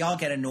 because we all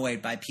get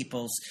annoyed by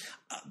people's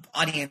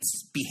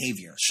audience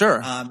behavior.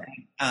 Sure.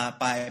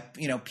 By,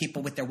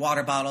 people with their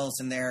water bottles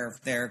and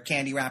their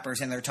candy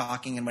wrappers and their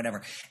talking and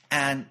whatever.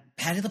 And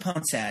Patti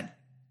LuPone said,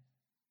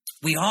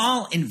 we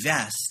all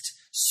invest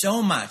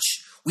so much,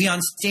 we on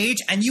stage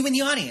and you in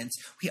the audience,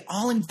 we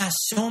all invest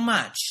so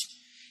much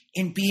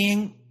in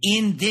being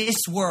in this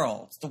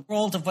world, the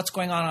world of what's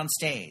going on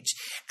stage.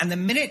 And the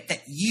minute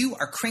that you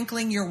are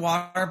crinkling your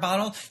water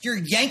bottle, you're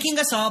yanking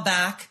us all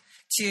back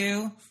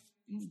to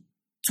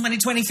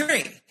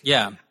 2023.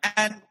 Yeah.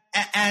 And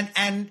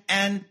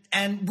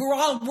we're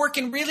all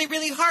working really,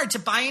 really hard to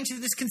buy into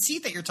this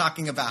conceit that you're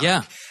talking about.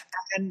 Yeah.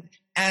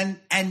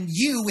 And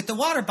you with the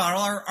water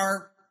bottle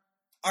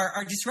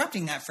are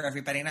disrupting that for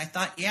everybody. And I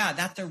thought, yeah,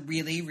 that's a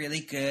really, really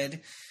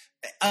good,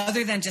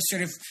 other than just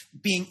sort of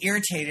being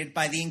irritated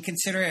by the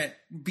inconsiderate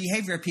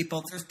behavior of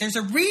people, there's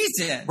a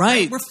reason.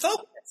 Right. We're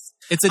focused.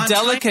 It's a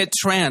delicate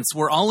trance.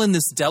 We're all in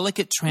this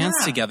delicate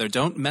trance together.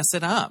 Don't mess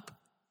it up.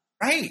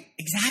 Right.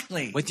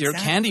 Exactly. With your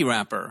candy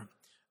wrapper.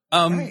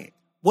 Right.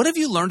 What have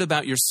you learned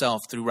about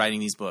yourself through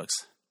writing these books?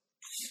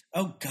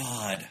 Oh,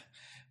 God.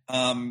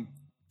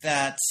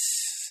 That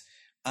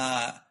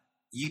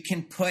you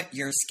can put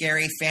your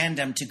scary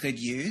fandom to good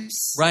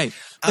use. Right.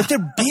 But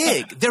they're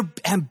big. They're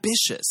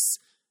ambitious.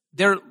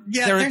 They're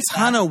a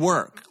ton of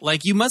work.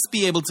 Like, you must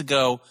be able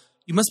to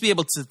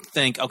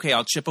think, okay,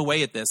 I'll chip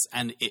away at this.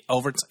 And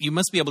you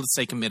must be able to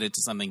stay committed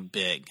to something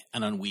big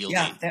and unwieldy.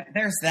 Yeah,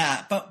 there's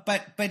that.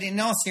 But in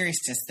all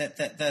seriousness,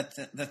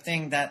 the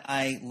thing that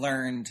I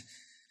learned.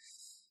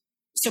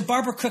 So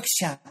Barbara Cook's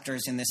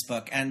chapters in this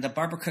book, and the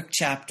Barbara Cook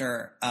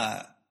chapter,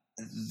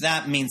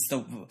 that means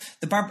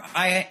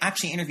I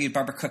actually interviewed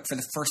Barbara Cook for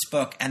the first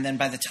book, and then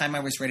by the time I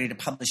was ready to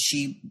publish,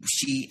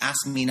 she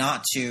asked me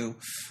not to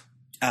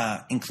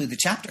include the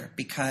chapter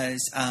because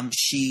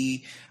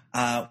she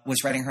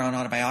was writing her own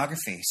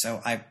autobiography.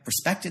 So I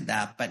respected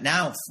that. But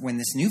now when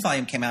this new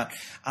volume came out,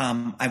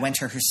 I went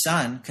to her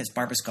son, because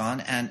Barbara's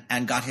gone,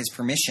 and got his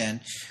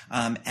permission.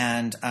 So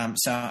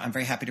I'm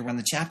very happy to run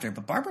the chapter.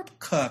 But Barbara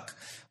Cook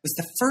was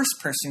the first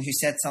person who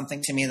said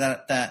something to me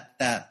that's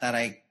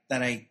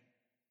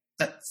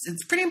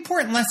a pretty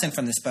important lesson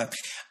from this book,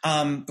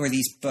 or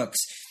these books.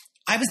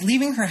 I was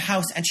leaving her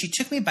house and she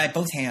took me by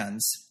both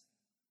hands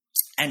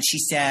and she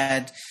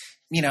said,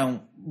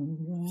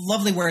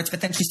 lovely words, but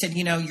then she said,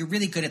 you're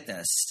really good at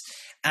this.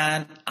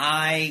 And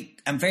I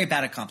am very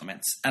bad at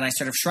compliments. And I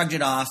sort of shrugged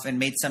it off and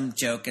made some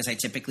joke, as I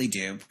typically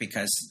do,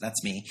 because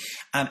that's me.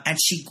 And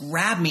she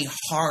grabbed me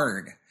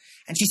hard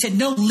and she said,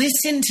 no,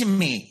 listen to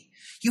me.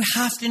 You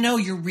have to know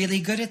you're really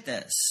good at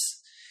this.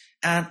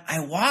 And I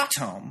walked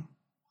home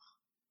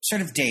sort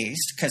of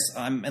dazed, because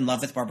I'm in love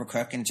with Barbara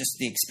Cook, and just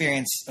the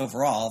experience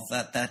overall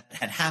that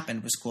had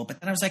happened was cool. But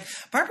then I was like,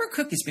 Barbara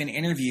Cook has been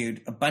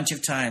interviewed a bunch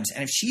of times,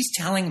 and if she's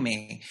telling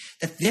me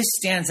that this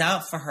stands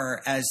out for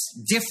her as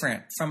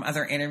different from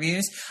other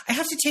interviews, I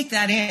have to take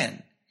that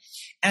in.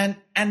 And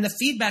the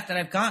feedback that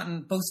I've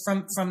gotten both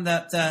from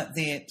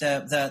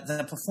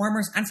the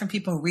performers and from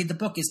people who read the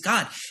book is,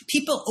 God,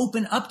 people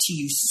open up to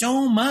you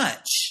so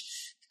much,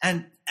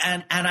 and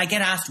I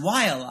get asked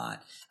why a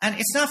lot. And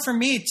it's not for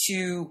me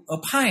to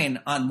opine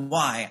on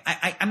why.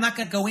 I'm not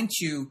going to go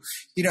into,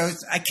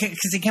 because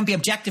it can't be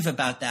objective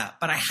about that.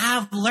 But I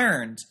have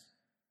learned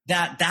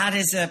that's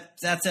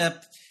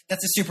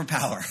that's a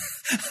superpower.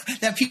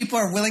 That people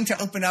are willing to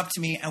open up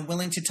to me and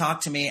willing to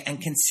talk to me and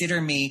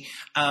consider me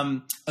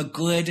a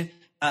good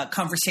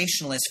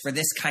conversationalist for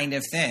this kind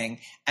of thing.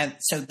 And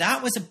so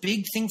that was a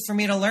big thing for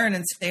me to learn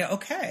and say,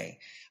 okay,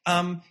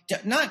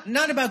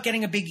 not about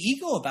getting a big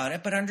ego about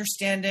it, but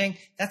understanding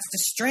that's the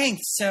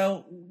strength.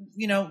 So,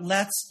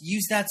 let's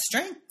use that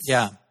strength.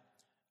 Yeah.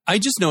 I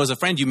just know as a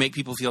friend, you make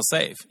people feel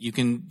safe. You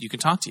can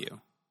talk to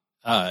you.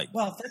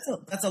 Well,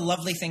 that's a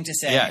lovely thing to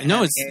say. Yeah,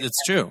 no,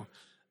 it's true.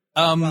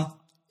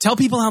 Tell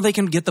people how they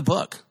can get the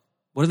book.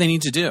 What do they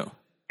need to do?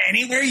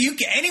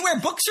 Anywhere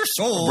books are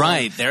sold.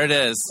 Right, there it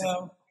is.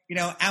 So,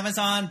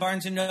 Amazon,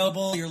 Barnes &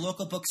 Noble, your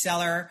local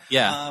bookseller.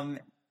 Yeah.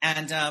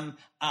 And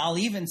I'll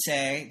even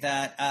say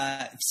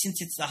that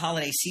since it's the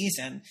holiday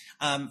season,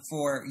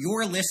 for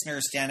your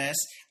listeners, Dennis,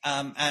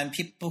 and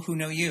people who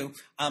know you,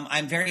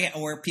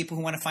 or people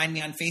who want to find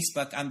me on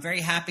Facebook, I'm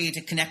very happy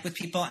to connect with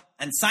people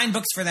and sign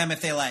books for them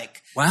if they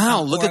like.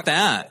 Wow, look at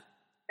that.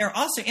 They're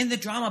also in the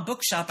Drama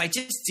Bookshop. I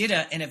just did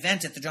an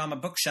event at the Drama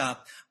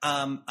Bookshop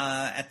a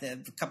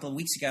couple of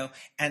weeks ago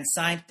and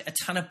signed a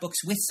ton of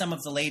books with some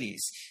of the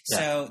ladies. Yeah.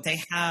 So they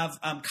have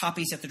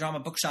copies at the Drama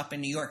Bookshop in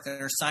New York that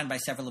are signed by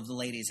several of the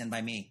ladies and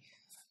by me.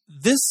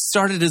 This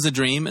started as a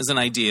dream, as an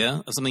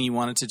idea of something you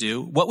wanted to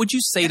do. What would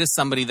you say to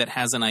somebody that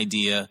has an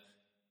idea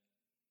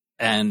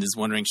and is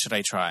wondering, should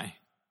I try?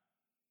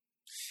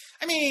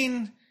 I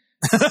mean...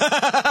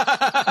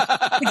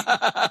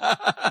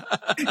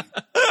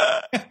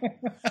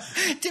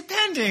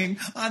 Depending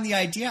on the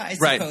idea, I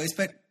suppose. Right.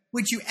 But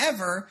would you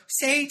ever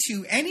say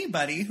to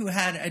anybody who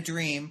had a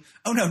dream,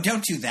 "Oh no,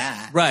 don't do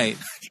that"? Right.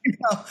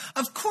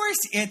 Of course,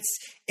 it's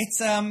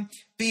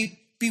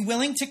be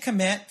willing to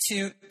commit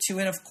to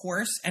it, of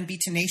course, and be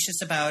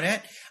tenacious about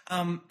it.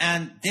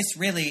 And this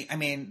really,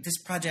 this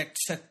project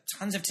took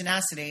tons of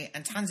tenacity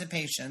and tons of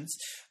patience,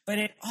 but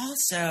it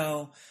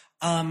also.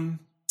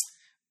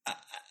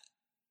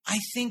 I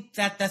think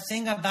that the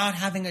thing about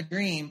having a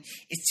dream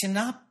is to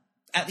not,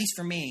 at least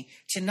for me,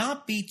 to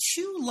not be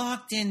too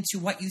locked into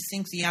what you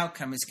think the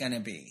outcome is going to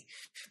be,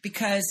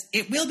 because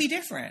it will be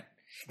different.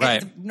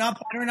 Right. It's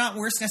not better, not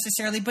worse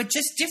necessarily, but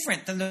just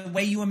different than the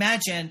way you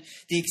imagine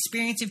the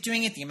experience of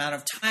doing it, the amount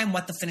of time,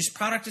 what the finished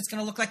product is going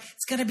to look like.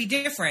 It's going to be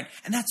different,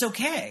 and that's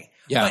okay.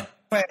 Yeah.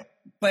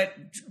 But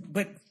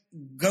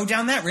go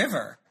down that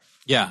river.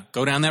 Yeah,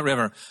 go down that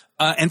river.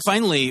 And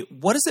finally,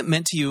 what has it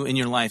meant to you in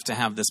your life to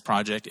have this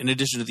project, in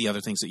addition to the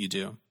other things that you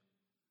do?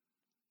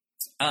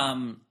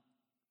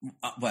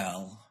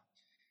 Well,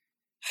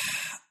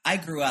 I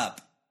grew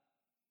up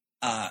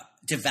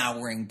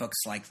devouring books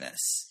like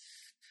this.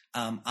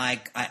 My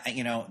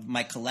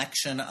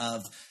collection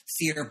of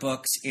theater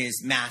books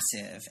is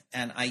massive,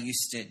 and I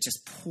used to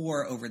just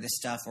pore over this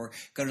stuff, or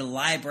go to the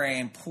library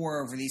and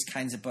pore over these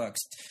kinds of books.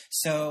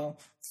 So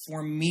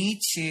for me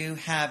to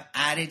have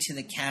added to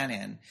the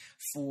canon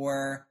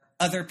for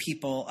other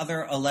people,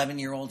 other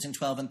 11-year-olds and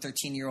 12 and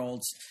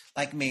 13-year-olds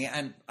like me,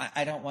 and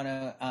I don't want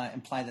to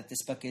imply that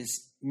this book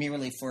is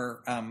merely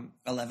for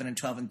 11 and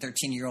 12 and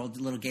 13-year-old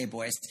little gay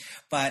boys,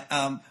 but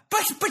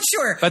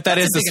sure. But that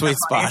is a sweet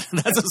spot.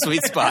 That's a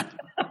sweet spot.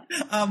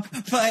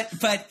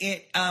 But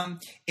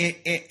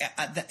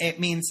it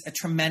means a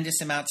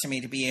tremendous amount to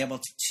me to be able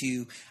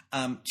to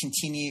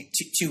continue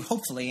to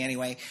hopefully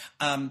anyway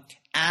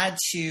add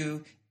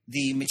to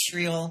the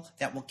material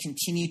that will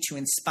continue to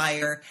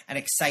inspire and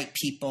excite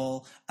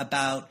people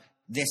about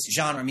this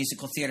genre,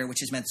 musical theater,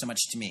 which has meant so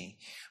much to me,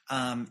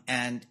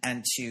 and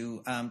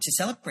to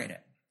celebrate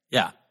it.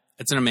 Yeah,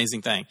 it's an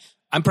amazing thing.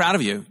 I'm proud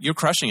of you. You're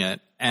crushing it,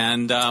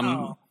 and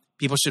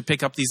people should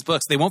pick up these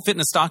books. They won't fit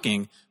in a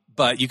stocking,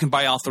 but you can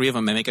buy all three of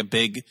them and make a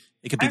big.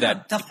 It could be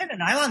that. They'll fit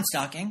in a nylon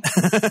stocking.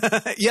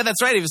 Yeah,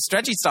 that's right. It was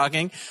stretchy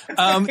stocking.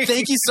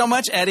 Thank you so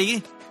much,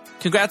 Eddie.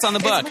 Congrats on the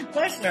book. It's my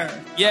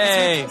pleasure.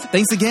 Yay.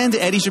 Thanks again to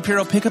Eddie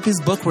Shapiro. Pick up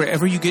his book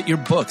wherever you get your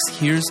books.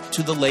 Here's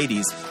to the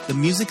ladies. The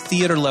music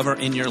theater lover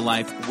in your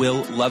life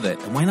will love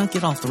it. And why not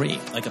get all three,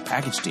 like a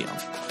package deal?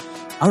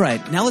 All right,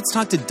 now let's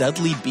talk to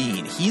Dudley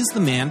Beene. He's the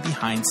man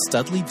behind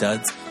Studley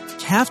Duds,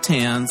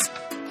 Caftans,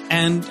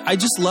 and I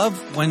just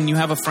love when you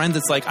have a friend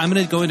that's like, I'm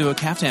going to go into a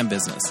caftan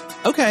business.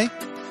 Okay.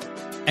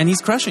 And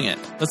he's crushing it.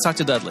 Let's talk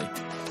to Dudley.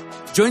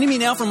 Joining me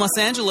now from Los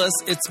Angeles,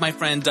 it's my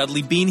friend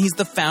Dudley Beene. He's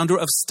the founder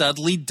of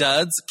Studley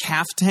Duds,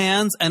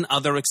 caftans, and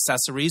other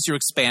accessories. You're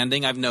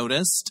expanding, I've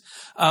noticed.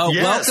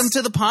 Yes. Welcome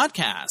to the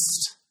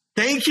podcast.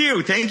 Thank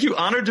you. Thank you.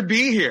 Honored to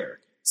be here.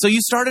 So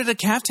you started a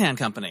caftan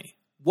company.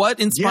 What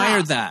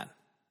inspired that?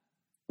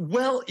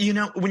 Well,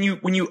 when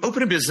you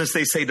open a business,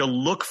 they say to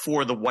look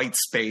for the white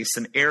space,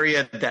 an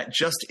area that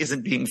just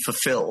isn't being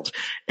fulfilled.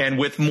 And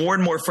with more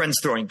and more friends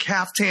throwing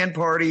caftan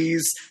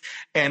parties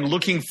and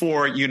looking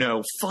for,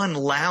 fun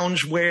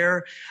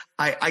loungewear,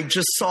 I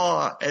just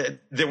saw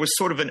there was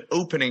sort of an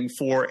opening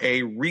for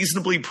a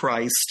reasonably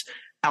priced,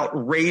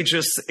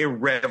 outrageous,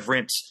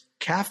 irreverent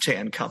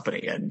caftan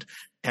company. And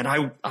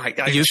I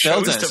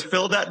chose to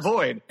fill that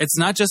void. It's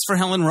not just for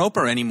Helen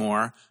Roper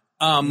anymore.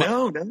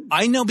 No.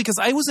 I know, because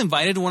I was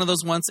invited to one of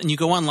those once, and you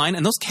go online,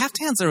 and those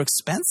caftans are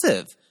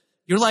expensive.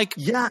 You're like,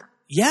 yeah,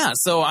 Yeah.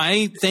 So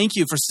I thank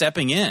you for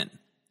stepping in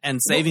and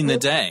saving the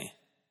day.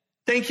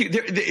 Thank you.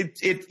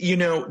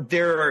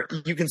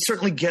 You can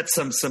certainly get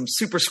some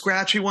super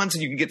scratchy ones,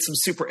 and you can get some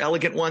super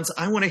elegant ones.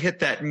 I want to hit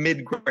that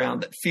mid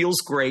ground that feels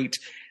great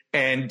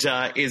and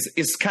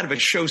is kind of a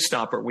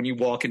showstopper when you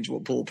walk into a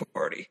pool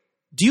party.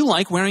 Do you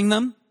like wearing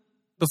them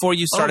before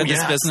you started this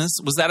yes. business?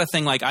 Was that a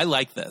thing like, I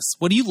like this?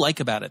 What do you like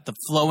about it? The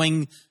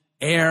flowing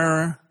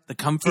air, the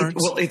comfort?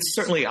 It's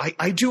certainly,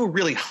 I do a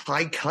really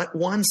high cut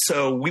one.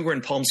 So we were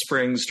in Palm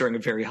Springs during a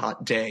very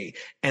hot day,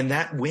 and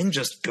that wind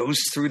just goes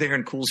through there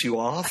and cools you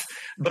off.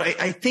 But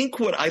I think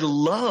what I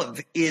love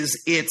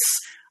is it's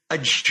a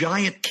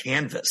giant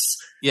canvas.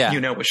 Yeah.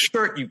 A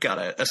shirt, you've got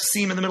a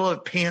seam in the middle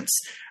of pants.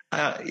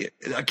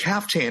 A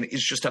caftan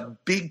is just a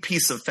big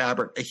piece of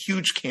fabric, a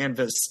huge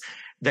canvas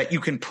that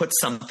you can put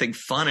something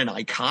fun and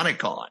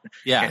iconic on.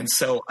 Yeah. And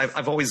so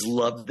I've always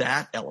loved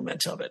that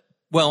element of it.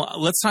 Well,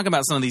 let's talk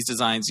about some of these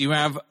designs. You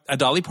have a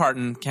Dolly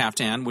Parton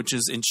caftan, which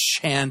is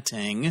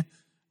enchanting,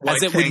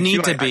 as it would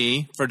need to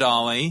be for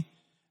Dolly.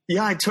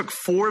 Yeah, I took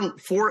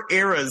four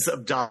eras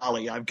of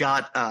Dolly. I've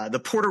got the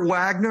Porter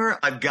Wagner,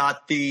 I've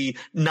got the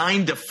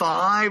 9 to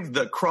 5,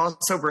 the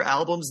crossover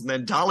albums, and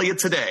then Dolly of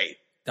today.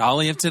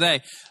 Dolly of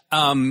today.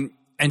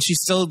 And she's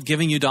still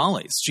giving you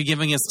dollies. She's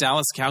giving us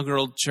Dallas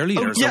Cowgirl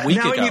cheerleaders a week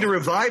ago. Now I need to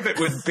revive it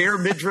with bare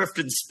midriff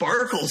and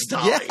sparkles,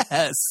 Dolly.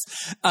 Yes.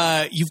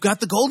 You've got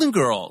the Golden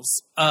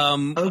Girls,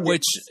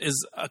 which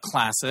is a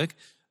classic.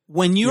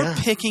 When you're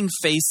picking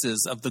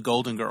faces of the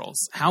Golden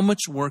Girls, how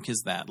much work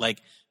is that?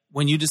 Like,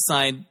 when you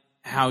decide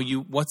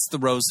what's the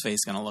rose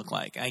face going to look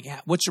like?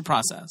 What's your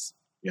process?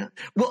 Yeah.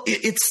 Well,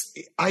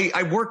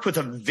 I work with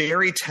a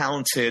very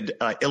talented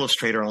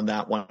illustrator on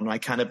that one, and I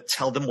kind of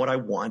tell them what I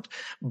want.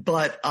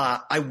 But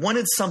I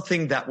wanted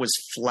something that was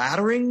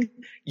flattering,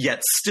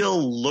 yet still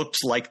looked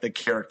like the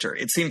character.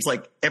 It seems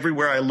like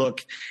everywhere I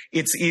look,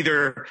 it's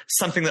either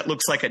something that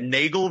looks like a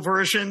Nagel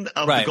version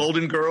of the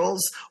Golden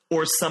Girls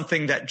or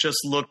something that just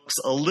looks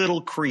a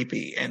little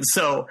creepy. And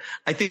so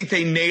I think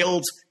they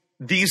nailed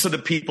these are the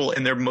people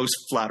in their most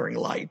flattering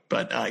light.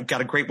 But I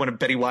got a great one of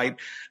Betty White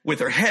with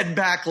her head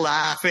back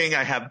laughing.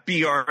 I have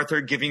B.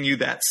 Arthur giving you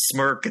that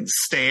smirk and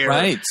stare.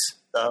 Right.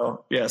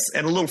 So, yes.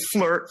 And a little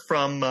flirt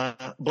from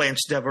Blanche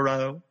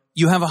Devereaux.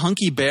 You have a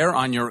hunky bear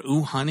on your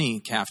Ooh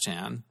Honey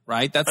caftan,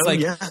 right? That's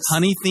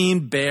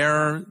honey-themed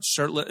bear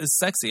shirtless. It's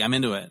sexy. I'm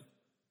into it.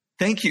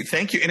 Thank you.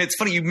 Thank you. And it's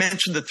funny, you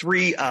mentioned the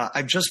three.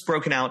 I've just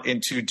broken out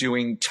into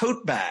doing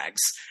tote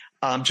bags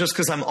just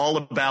because I'm all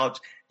about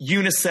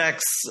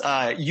unisex,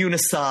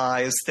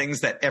 unisize,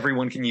 things that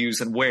everyone can use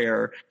and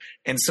wear.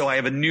 And so I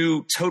have a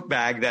new tote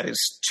bag that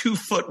is 2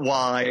 foot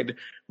wide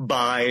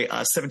by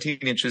 17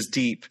 inches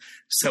deep.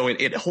 So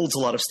it holds a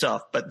lot of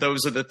stuff. But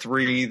those are the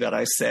three that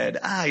I said,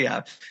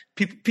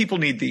 people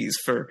need these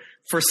for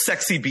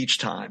sexy beach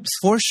times.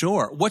 For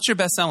sure. What's your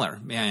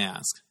bestseller, may I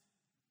ask?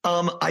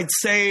 I'd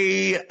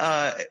say,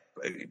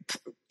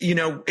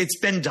 it's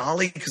been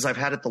Dolly because I've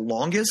had it the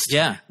longest.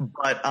 Yeah.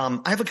 But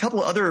I have a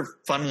couple of other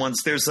fun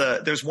ones.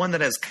 There's one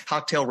that has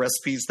cocktail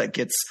recipes that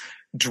gets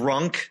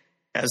drunk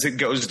as it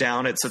goes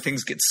down. So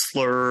things get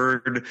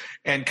slurred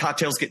and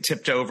cocktails get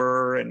tipped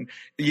over and,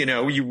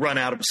 you run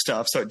out of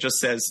stuff. So it just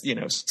says,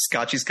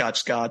 scotchy,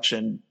 scotch,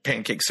 and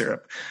pancake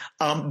syrup.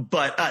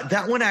 But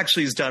that one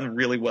actually is done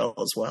really well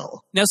as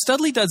well. Now,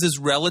 Studley Duds is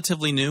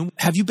relatively new.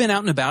 Have you been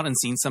out and about and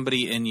seen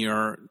somebody in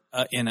your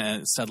in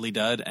a Studley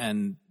Dud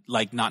and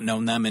like not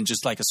known them and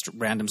just like a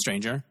random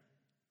stranger?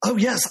 Oh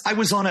yes, I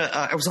was on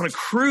a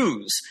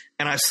cruise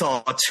and I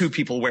saw 2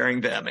 people wearing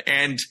them,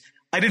 and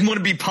I didn't want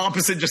to be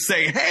pompous and just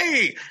say,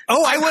 "Hey."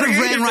 Oh, I would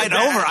have ran right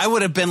over. I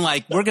would have been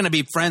like, "We're going to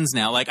be friends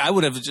now." Like I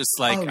would have just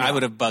I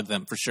would have bugged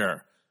them for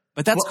sure.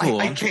 But that's cool.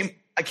 I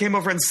came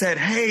over and said,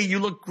 "Hey, you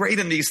look great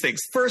in these things."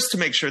 First, to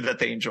make sure that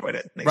they enjoyed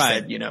it. And they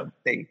said,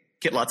 they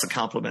get lots of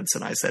compliments,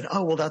 and I said,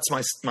 "Oh, well, that's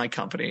my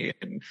company,"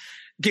 and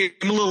gave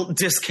them a little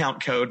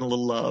discount code and a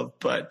little love.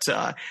 But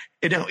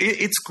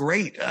it's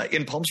great.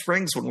 In Palm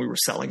Springs, when we were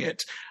selling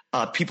it,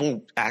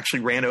 people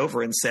actually ran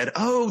over and said,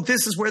 "Oh,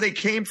 this is where they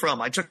came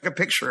from. I took a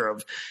picture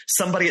of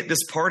somebody at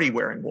this party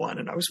wearing one,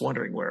 and I was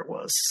wondering where it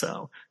was."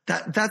 So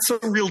that's a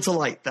real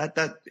delight.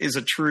 That is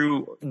a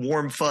true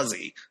warm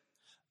fuzzy.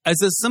 As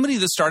somebody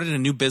that started a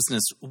new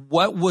business,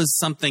 what was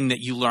something that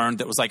you learned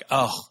that was like,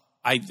 oh,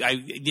 I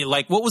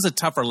like, what was a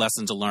tougher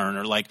lesson to learn,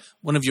 or like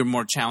one of your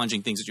more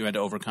challenging things that you had to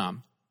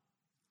overcome?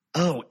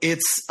 Oh,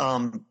 it's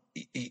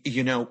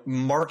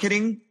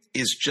marketing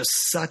is just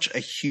such a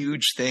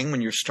huge thing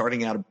when you're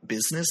starting out a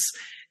business,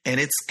 and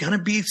it's going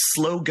to be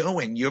slow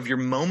going. You have your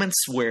moments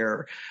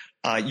where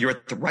you're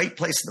at the right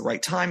place at the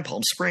right time,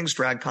 Palm Springs,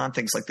 DragCon,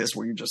 things like this,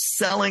 where you're just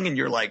selling and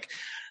you're like,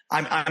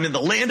 I'm in the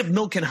land of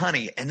milk and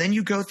honey. And then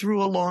you go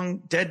through a long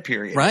dead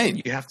period. Right.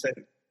 And you have to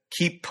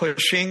keep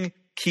pushing,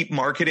 keep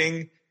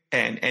marketing,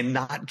 and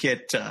not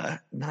get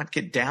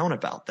down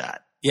about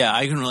that. Yeah,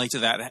 I can relate to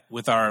that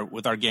with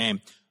our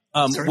game.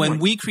 When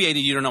we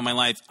created You Don't Know My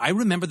Life, I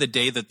remember the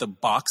day that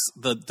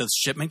the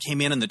shipment came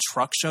in and the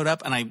truck showed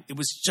up, and it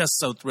was just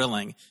so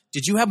thrilling.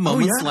 Did you have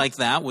moments like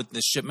that with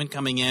the shipment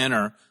coming in,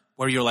 or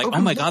where you're like,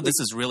 oh my God, this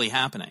is really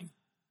happening?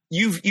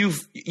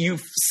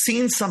 You've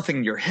seen something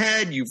in your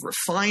head, you've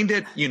refined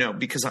it,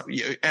 because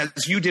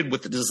as you did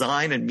with the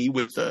design and me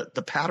with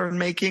the pattern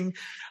making,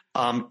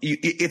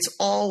 it's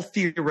all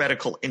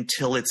theoretical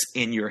until it's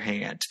in your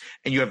hand.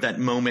 And you have that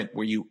moment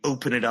where you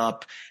open it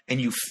up and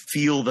you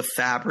feel the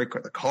fabric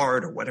or the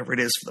card or whatever it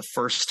is for the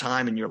first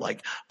time. And you're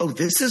like, oh,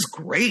 this is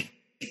great.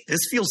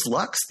 This feels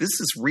luxe. This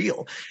is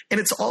real. And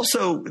it's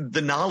also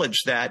the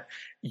knowledge that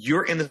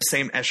you're in the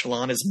same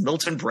echelon as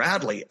Milton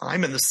Bradley.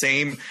 I'm in the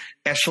same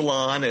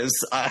echelon as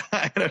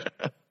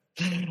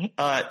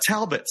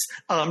Talbot's.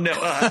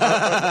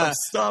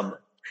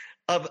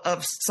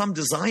 Of some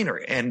designer,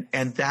 and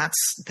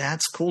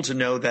that's cool to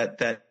know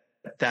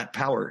that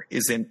power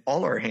is in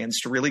all our hands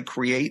to really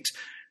create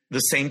the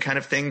same kind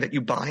of thing that you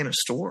buy in a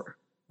store.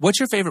 What's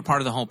your favorite part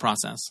of the whole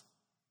process?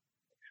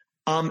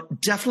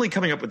 Definitely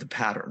coming up with the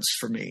patterns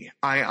for me.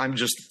 I'm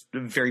just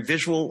very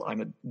visual.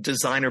 I'm a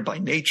designer by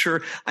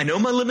nature. I know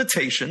my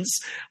limitations.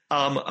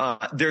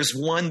 There's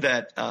one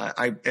that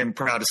I am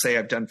proud to say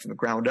I've done from the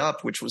ground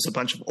up, which was a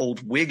bunch of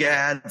old wig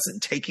ads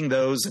and taking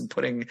those and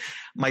putting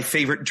my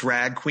favorite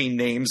drag queen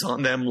names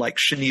on them, like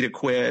Shanita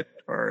Quit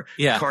or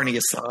Carney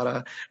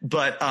Asada.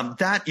 But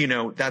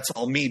that's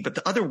all me. But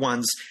the other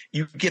ones,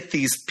 you get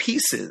these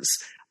pieces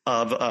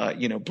of,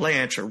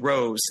 Blanche or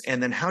Rose.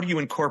 And then how do you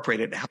incorporate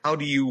it? How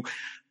do you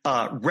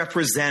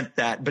represent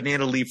that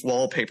banana leaf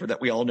wallpaper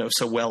that we all know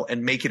so well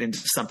and make it into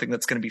something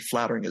that's going to be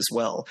flattering as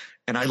well?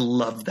 And I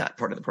love that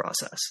part of the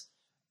process.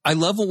 I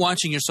love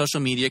watching your social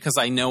media because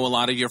I know a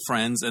lot of your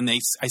friends and I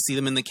see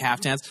them in the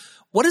caftans.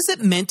 What has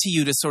it meant to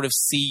you to sort of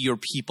see your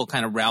people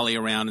kind of rally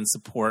around and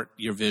support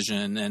your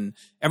vision? And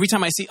every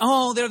time I see,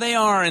 oh, there they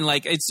are. And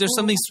there's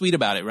something sweet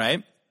about it,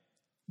 right?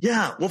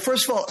 Yeah. Well,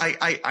 first of all,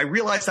 I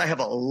realized I have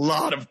a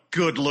lot of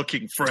good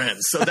looking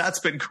friends. So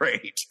that's been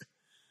great.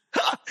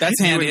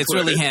 That's handy. It's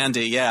really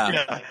handy.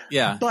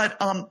 Yeah.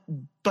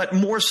 But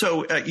more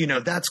so,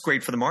 that's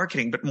great for the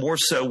marketing, but more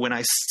so when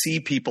I see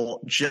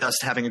people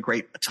just having a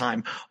great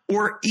time,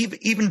 or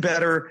even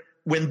better,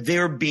 when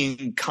they're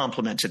being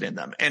complimented in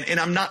them. And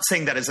I'm not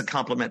saying that as a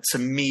compliment to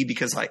me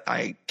because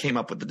I came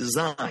up with the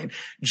design,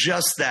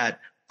 just that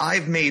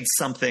I've made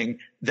something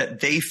that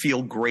they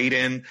feel great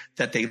in,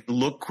 that they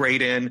look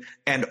great in,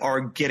 and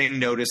are getting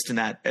noticed in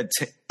that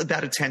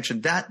attention.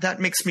 That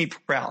makes me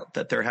proud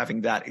that they're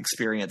having that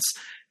experience,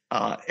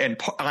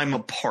 and I'm a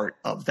part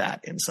of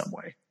that in some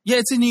way. Yeah,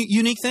 it's a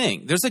unique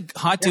thing. There's a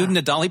hot dude in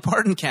a Dolly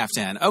Parton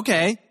caftan.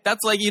 Okay,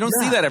 that's you don't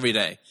see that every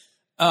day.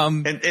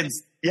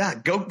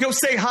 Go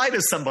say hi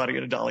to somebody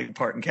in a Dolly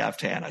Parton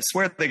caftan. I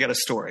swear they got a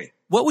story.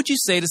 What would you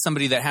say to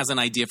somebody that has an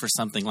idea for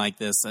something like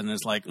this and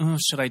is like, oh,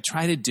 should I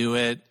try to do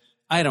it?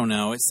 I don't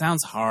know. It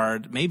sounds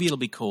hard. Maybe it'll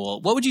be cool.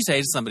 What would you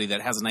say to somebody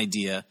that has an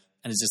idea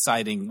and is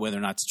deciding whether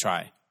or not to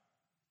try?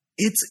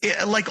 It's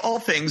like all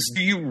things.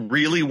 Do you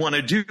really want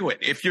to do it?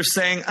 If you're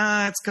saying,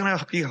 it's going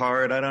to be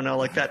hard, I don't know,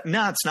 like that.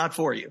 No, it's not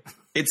for you.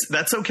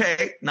 That's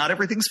okay. Not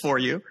everything's for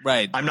you.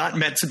 Right. I'm not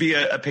meant to be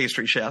a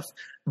pastry chef,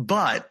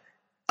 but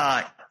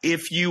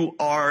if you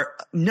are,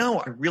 no,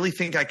 I really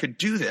think I could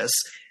do this.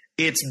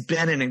 It's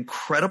been an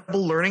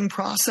incredible learning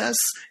process.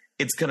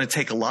 It's going to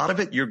take a lot of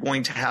it. You're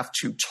going to have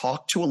to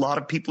talk to a lot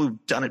of people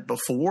who've done it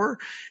before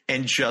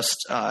and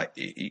just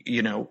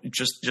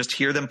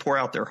hear them pour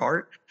out their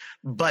heart.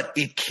 But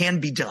it can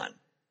be done.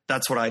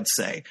 That's what I'd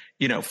say.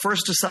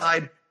 First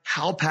decide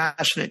how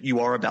passionate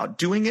you are about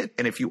doing it.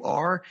 And if you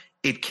are,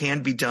 it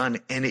can be done.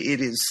 And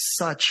it is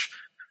such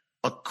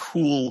a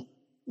cool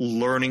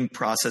learning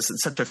process and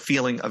such a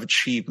feeling of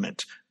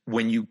achievement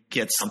when you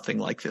get something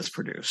like this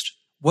produced.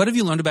 What have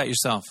you learned about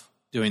yourself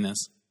doing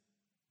this?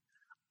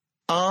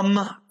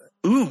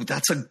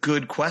 That's a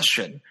good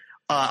question.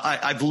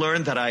 I've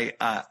learned that I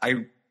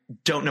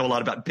don't know a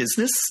lot about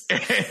business,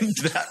 and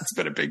that's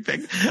been a big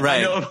thing. Right.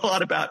 I know a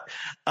lot about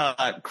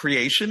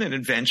creation and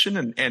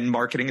invention, and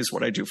marketing is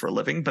what I do for a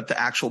living, but the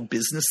actual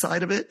business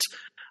side of it,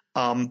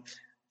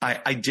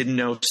 I didn't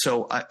know.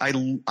 So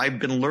I've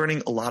been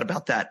learning a lot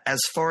about that.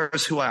 As far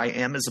as who I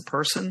am as a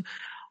person,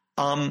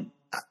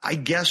 I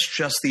guess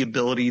just the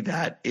ability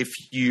that if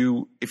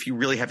you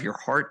really have your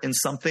heart in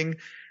something,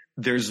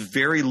 there's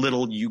very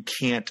little you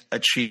can't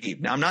achieve.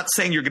 Now, I'm not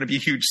saying you're going to be a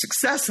huge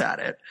success at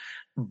it,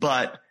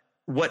 but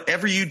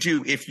whatever you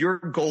do, if your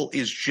goal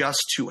is just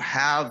to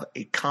have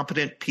a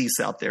competent piece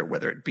out there,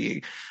 whether it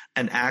be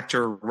an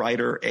actor,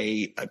 writer,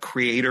 a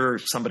creator,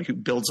 somebody who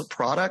builds a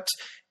product,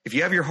 if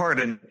you have your heart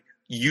in,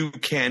 you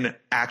can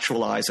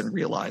actualize and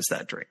realize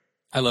that dream.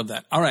 I love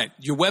that. All right.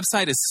 Your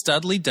website is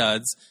Studley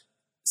Duds.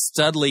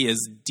 Studley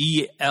is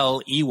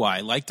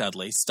D-L-E-Y, like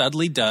Dudley,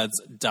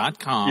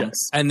 studleyduds.com.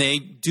 Yes. And they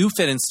do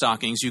fit in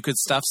stockings. You could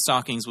stuff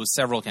stockings with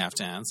several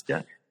caftans.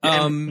 Yeah.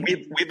 And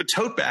we have a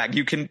tote bag.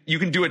 You can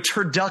do a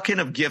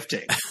turducken of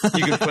gifting.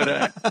 You can put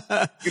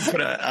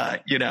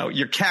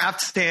your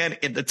caftan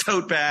in the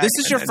tote bag. This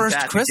is your first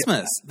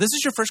Christmas. This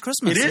is your first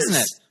Christmas, isn't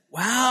it?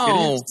 Wow.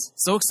 It is.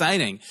 So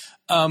exciting.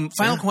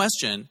 Final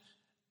question.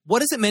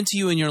 What has it meant to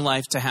you in your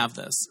life to have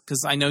this?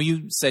 Because I know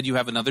you said you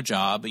have another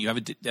job, but you have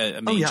a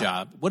main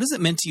job. What has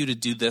it meant to you to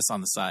do this on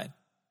the side?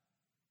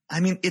 I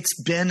mean, it's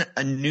been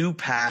a new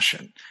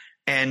passion.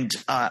 And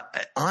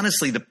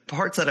honestly, the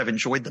parts that I've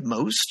enjoyed the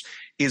most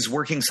is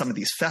working some of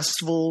these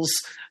festivals,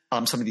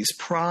 some of these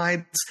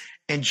prides,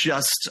 and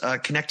just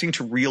connecting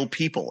to real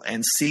people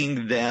and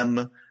seeing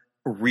them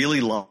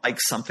really like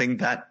something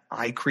that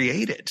I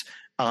created.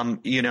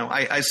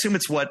 I assume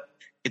it's what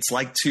it's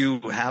like to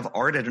have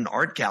art at an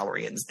art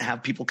gallery and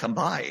have people come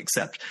by,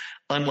 except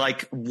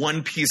unlike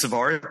one piece of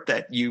art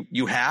that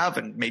you have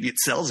and maybe it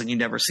sells and you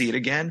never see it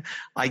again,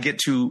 I get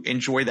to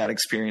enjoy that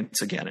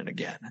experience again and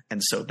again.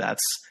 And so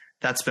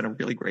that's been a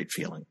really great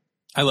feeling.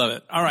 I love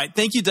it. All right.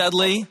 Thank you,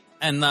 Dudley.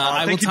 And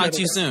I will talk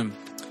to you soon.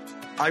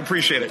 I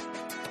appreciate it.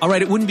 All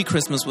right. It wouldn't be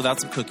Christmas without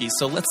some cookies.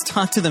 So let's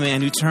talk to the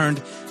man who turned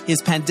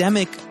his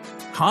pandemic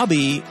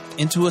hobby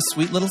into a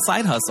sweet little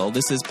side hustle.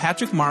 This is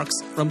Patrick Marks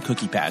from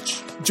Cookie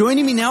Patch.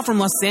 Joining me now from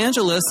Los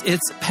Angeles,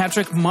 it's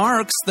Patrick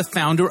Marks, the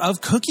founder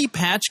of Cookie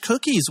Patch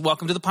Cookies.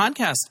 Welcome to the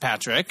podcast,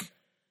 Patrick.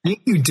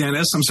 Thank you,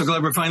 Dennis. I'm so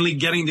glad we're finally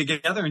getting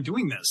together and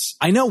doing this.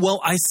 I know. Well,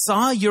 I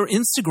saw your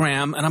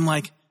Instagram and I'm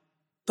like,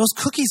 those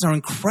cookies are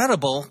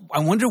incredible. I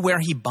wonder where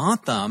he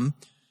bought them.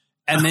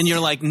 And then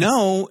you're like,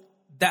 no,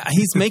 that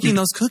he's making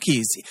those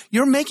cookies.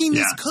 You're making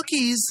these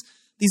cookies,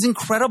 these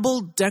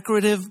incredible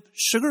decorative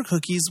sugar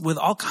cookies with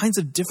all kinds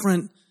of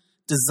different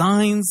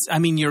designs. I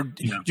mean, you're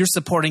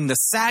supporting the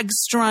SAG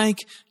strike.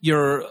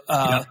 You're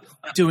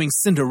doing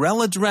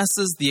Cinderella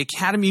dresses, the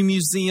Academy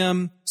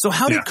Museum. So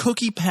how did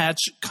Cookie Patch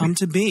come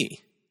to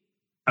be?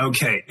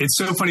 Okay. It's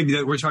so funny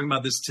that we're talking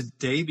about this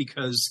today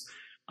because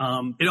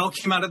it all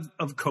came out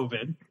of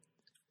COVID.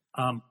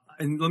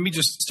 And let me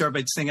just start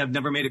by saying I've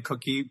never made a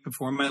cookie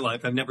before in my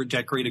life. I've never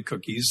decorated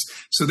cookies.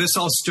 So this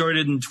all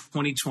started in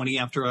 2020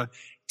 after a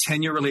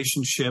 10-year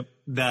relationship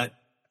that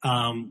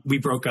we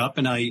broke up,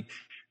 and I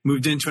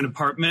moved into an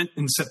apartment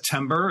in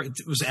September. It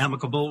was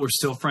amicable. We're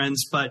still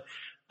friends. But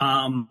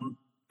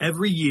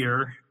every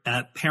year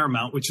at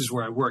Paramount, which is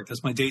where I work,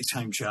 that's my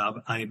daytime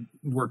job, I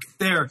work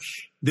there.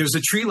 There's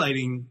a tree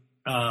lighting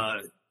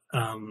event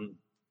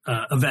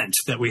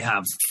that we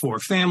have for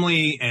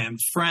family and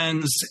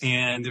friends,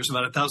 and there's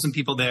about 1,000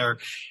 people there.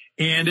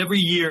 And every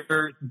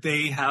year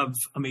they have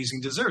amazing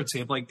desserts. They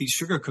have like these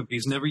sugar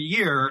cookies. And every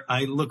year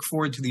I look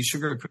forward to these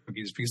sugar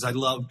cookies because I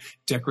love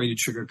decorated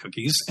sugar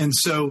cookies. And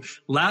so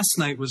last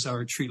night was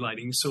our tree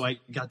lighting. So I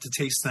got to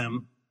taste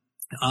them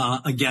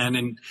again.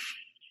 And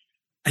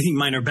I think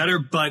mine are better.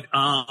 But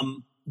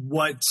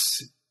what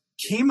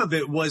came of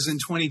it was in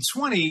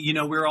 2020,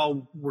 we were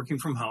all working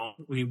from home.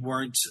 We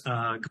weren't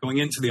going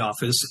into the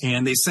office.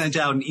 And they sent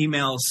out an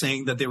email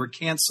saying that they were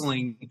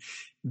canceling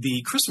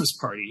the Christmas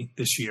party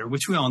this year,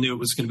 which we all knew it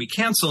was going to be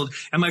canceled.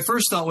 And my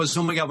first thought was,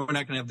 oh my God, we're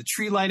not going to have the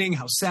tree lighting.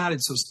 How sad.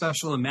 It's so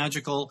special and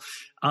magical.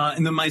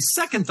 And then my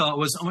second thought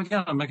was, oh my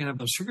God, I'm not going to have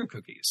those sugar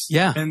cookies.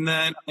 Yeah. And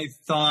then I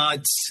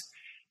thought,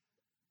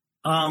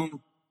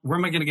 where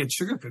am I going to get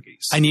sugar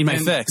cookies? I need my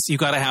fix. You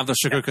got to have those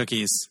sugar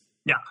cookies.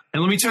 Yeah.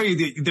 And let me tell you,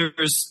 you can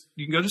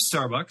go to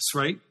Starbucks,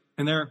 right?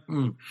 And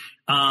and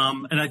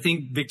I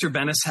think Victor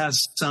Bennis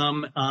has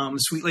some,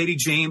 Sweet Lady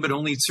Jane, but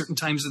only at certain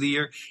times of the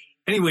year.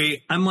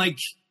 Anyway, I'm like,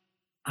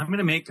 I'm going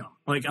to make them.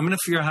 Like, I'm going to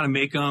figure out how to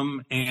make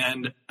them.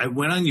 And I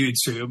went on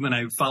YouTube and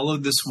I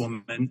followed this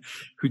woman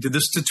who did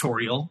this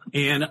tutorial,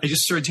 and I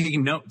just started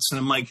taking notes. And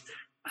I'm like,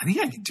 I think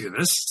I can do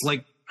this.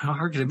 Like, how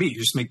hard can it be? You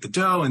just make the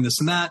dough and this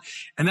and that.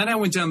 And then I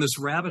went down this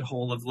rabbit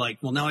hole of like,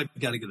 well, now I've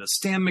got to get a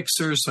stand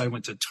mixer. So I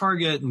went to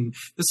Target, and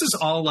this is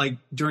all like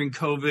during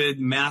COVID,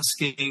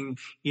 masking,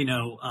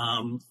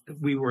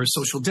 we were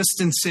social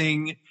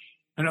distancing.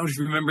 I don't know if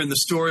you remember in the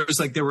store, it was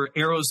like there were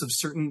arrows of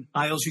certain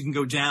aisles you can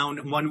go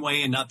down one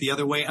way and not the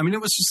other way. I mean, it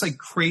was just like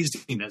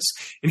craziness.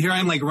 And here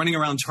I'm like running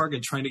around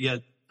Target trying to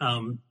get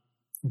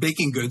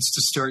baking goods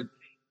to start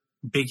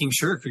baking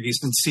sugar cookies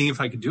and seeing if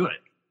I could do it.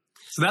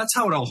 So that's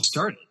how it all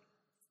started.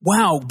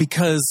 Wow,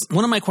 because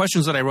one of my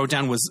questions that I wrote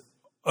down was,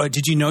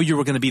 did you know you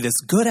were going to be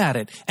this good at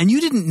it? And you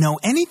didn't know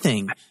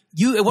anything.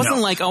 It wasn't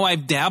like, oh,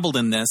 I've dabbled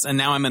in this and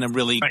now I'm going to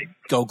really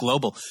go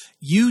global.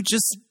 You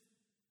just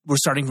were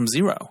starting from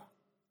zero.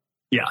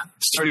 Yeah,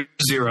 started from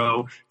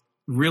zero,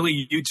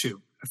 really YouTube.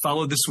 I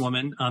followed this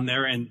woman on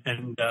there and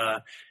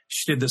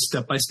she did this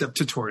step-by-step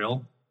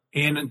tutorial.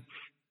 And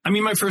I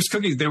mean, my first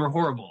cookies, they were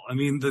horrible. I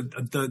mean,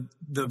 the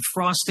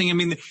frosting, I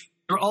mean, there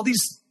were all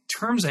these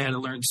terms I had to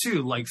learn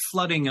too, like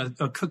flooding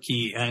a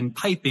cookie and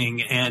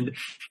piping and,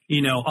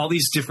 all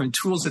these different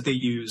tools that they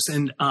use.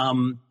 And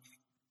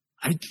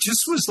I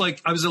just was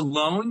like, I was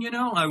alone,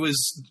 I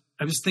was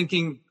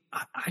thinking,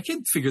 I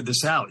can figure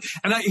this out.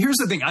 And here's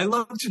the thing. I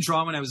loved to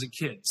draw when I was a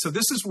kid. So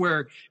this is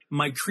where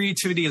my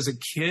creativity as a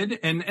kid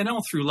and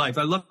all through life,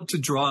 I love to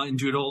draw and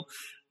doodle.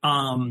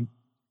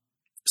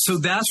 So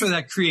that's where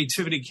that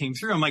creativity came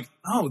through. I'm like,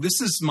 oh,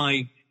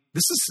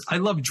 I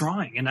love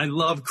drawing and I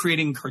love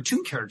creating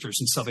cartoon characters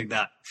and stuff like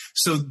that.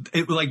 So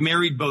it like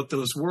married both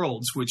those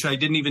worlds, which I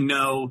didn't even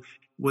know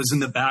was in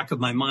the back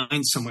of my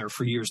mind somewhere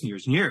for years and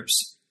years and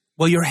years.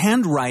 Well, your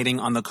handwriting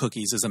on the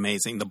cookies is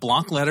amazing. The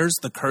block letters,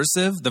 the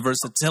cursive, the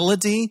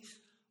versatility,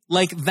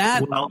 like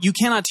that, you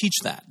cannot teach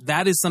that.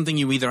 That is something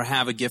you either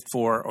have a gift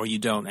for or you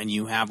don't, and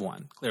you have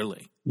one,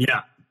 clearly.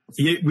 Yeah.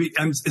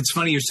 It's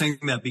funny you're saying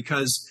that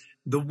because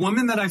the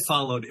woman that I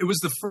followed, it was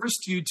the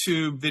first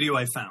YouTube video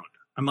I found.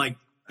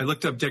 I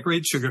looked up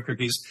decorated sugar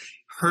cookies.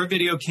 Her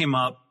video came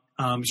up.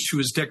 She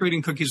was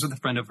decorating cookies with a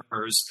friend of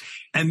hers.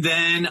 And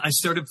then I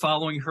started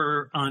following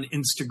her on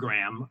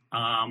Instagram.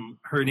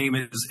 Her name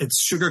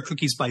it's Sugar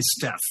Cookies by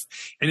Steph.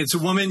 And it's a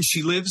woman.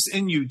 She lives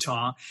in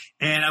Utah.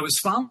 And I was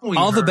following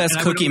all her. The best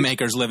cookie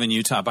makers live in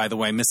Utah, by the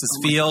way. Mrs.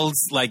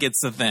 Fields, like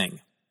it's a thing.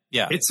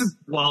 Yeah.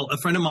 A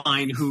friend of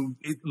mine who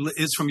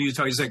is from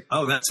Utah, he's like,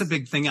 oh, that's a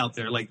big thing out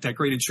there, like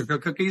decorated sugar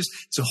cookies.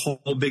 It's a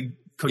whole big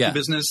cookie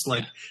business,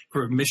 like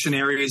for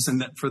missionaries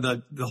and for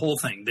the whole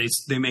thing.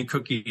 They make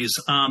cookies.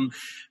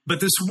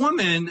 But this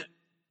woman,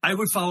 I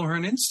would follow her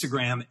on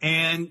Instagram,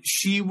 and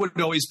she would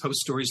always post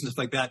stories and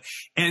stuff like that.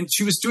 And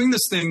she was doing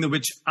this thing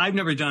which I've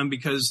never done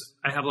because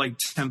I have like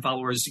 10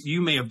 followers.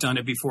 You may have done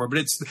it before, but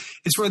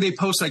it's where they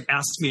post like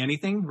Ask Me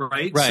Anything,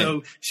 right?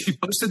 So she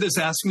posted this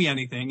Ask Me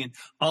Anything, and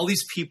all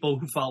these people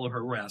who follow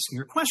her were asking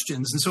her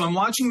questions. And so I'm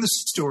watching this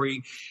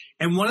story,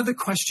 and one of the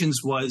questions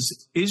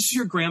was, is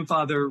your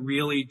grandfather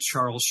really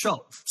Charles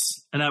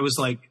Schultz? And I was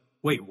like,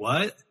 wait,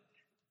 what?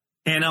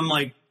 And I'm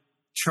like,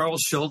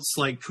 Charles Schultz,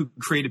 like who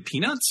created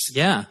Peanuts?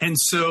 Yeah. And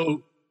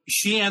so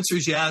she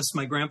answers, yes,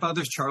 my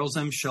grandfather's Charles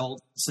M.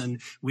 Schultz, and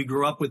we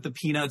grew up with the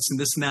Peanuts and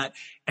this and that.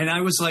 And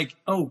I was like,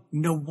 oh,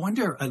 no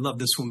wonder I love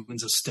this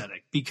woman's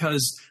aesthetic,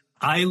 because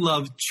I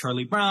love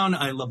Charlie Brown.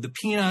 I love the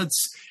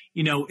Peanuts.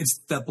 It's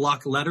that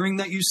block lettering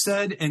that you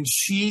said. And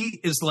she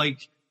is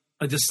like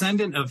a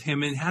descendant of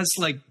him and has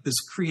like this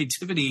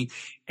creativity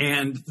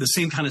and the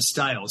same kind of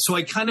style. So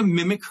I kind of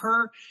mimic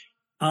her.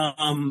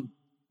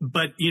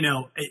 But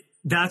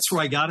that's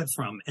where I got it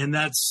from. And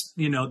that's,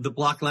 the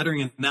block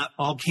lettering. And that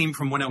all came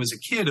from when I was a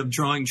kid of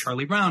drawing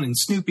Charlie Brown and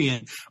Snoopy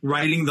and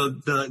writing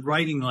the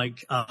writing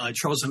like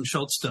Charles M.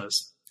 Schultz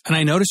does. And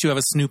I noticed you have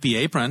a Snoopy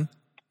apron.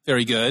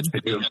 Very good. I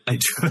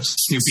do a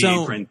Snoopy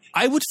apron.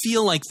 I would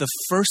feel like the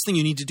first thing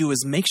you need to do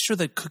is make sure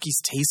that cookies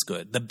taste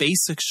good. The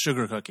basic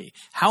sugar cookie.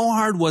 How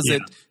hard was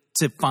it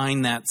to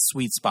find that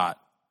sweet spot,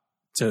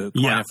 to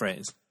coin a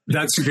phrase?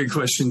 That's a good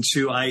question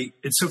too.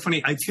 It's so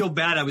funny. I feel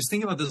bad. I was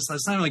thinking about this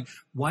last night. I'm like,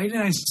 why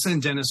didn't I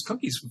send Dennis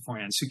cookies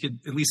beforehand so you could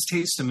at least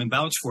taste them and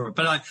vouch for it?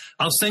 But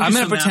I'll send you I'm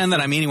going to pretend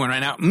that I'm eating one right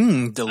now.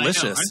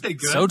 Delicious. I know, aren't they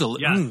good? So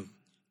delicious.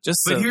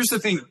 But here's the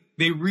thing.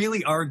 They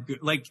really are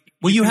good. Like,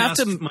 you have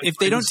to, if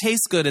they don't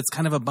taste good, it's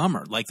kind of a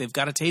bummer. Like they've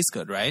got to taste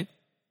good, right?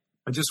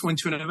 I just went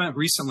to an event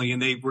recently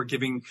and they were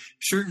giving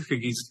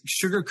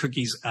sugar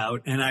cookies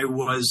out. And I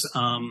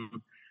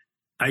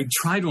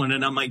tried one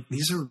and I'm like,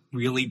 these are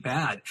really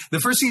bad.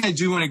 The first thing I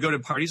do when I go to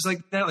parties like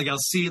that, like I'll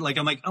see, like,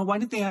 I'm like, oh, why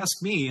didn't they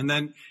ask me? And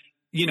then,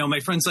 my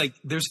friend's like,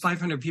 there's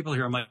 500 people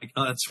here. I'm like,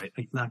 oh, that's right.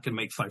 I'm not going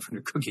to make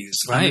 500 cookies.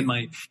 Right. I'm in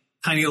my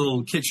tiny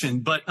little kitchen.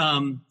 But,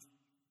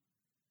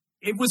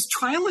 it was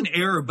trial and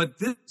error, but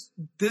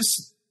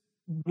this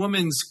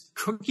woman's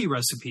cookie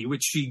recipe,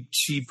 which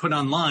she put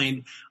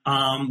online,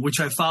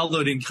 which I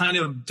followed and kind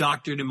of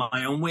doctored in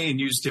my own way and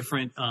used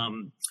different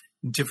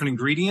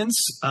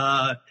ingredients,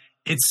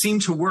 it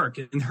seemed to work.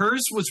 And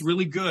hers was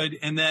really good.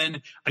 And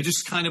then I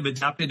just kind of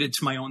adapted it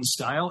to my own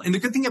style. And the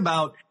good thing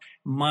about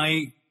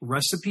my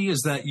recipe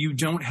is that you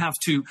don't have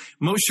to,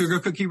 most sugar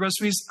cookie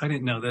recipes, I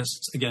didn't know this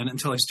again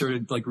until I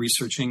started like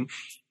researching.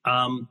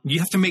 You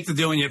have to make the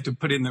dough and you have to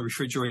put it in the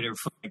refrigerator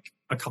for like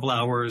a couple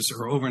hours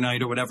or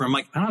overnight or whatever. I'm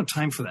like, I don't have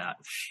time for that.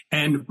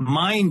 And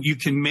mine, you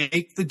can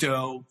make the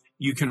dough,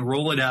 you can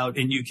roll it out,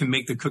 and you can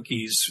make the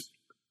cookies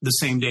the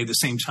same day, the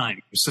same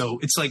time. So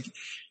it's like,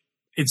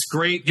 it's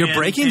great. You're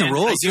breaking the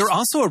rules. You're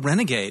also a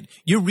renegade.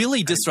 You're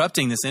really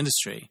disrupting this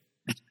industry.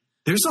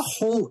 There's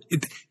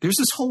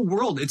this whole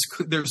world.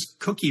 There's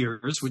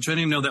cookiers, which I didn't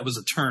even know that was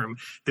a term.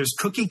 There's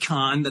Cookie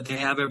Con that they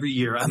have every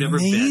year. I've never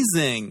been.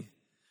 Amazing.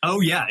 Oh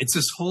yeah. It's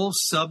this whole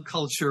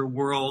subculture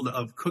world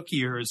of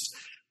cookiers.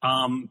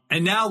 And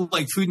now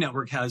like Food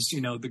Network has,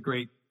 the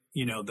great,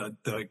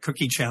 the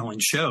cookie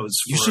challenge shows.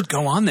 You should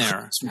go on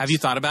there. Have you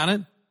thought about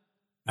it?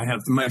 I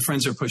have. My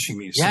friends are pushing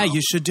me. So. Yeah, you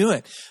should do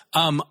it.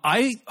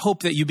 I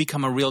hope that you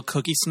become a real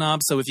cookie snob.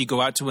 So if you go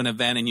out to an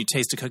event and you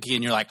taste a cookie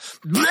and you're like,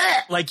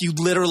 bleh! Like you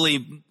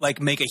literally like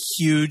make a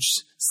huge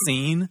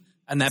scene,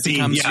 and that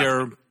becomes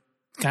your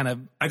kind of.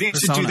 I think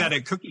persona. I should do that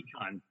at Cookie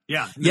Con.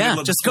 Yeah.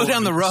 Yeah. Just go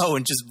down the row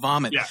and just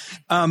vomit. Yeah.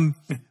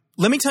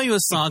 Let me tell you a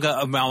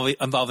saga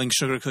involving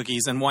sugar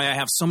cookies and why I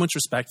have so much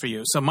respect for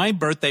you. So my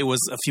birthday was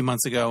a few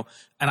months ago,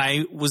 and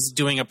I was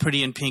doing a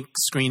Pretty in Pink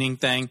screening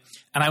thing,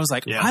 and I was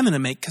like, I'm going to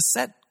make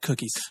cassette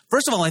cookies.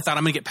 First of all, I thought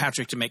I'm going to get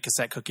Patrick to make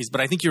cassette cookies,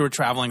 but I think you were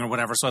traveling or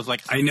whatever, so I was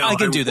like, I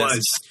can do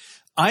this.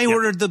 I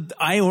ordered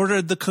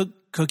the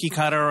cookie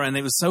cutter, and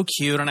it was so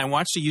cute, and I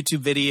watched a YouTube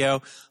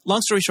video.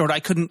 Long story short,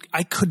 I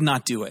could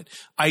not do it.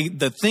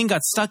 The thing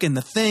got stuck in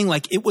the thing.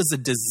 Like, it was a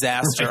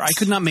disaster. Right. I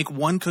could not make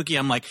one cookie.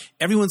 I'm like,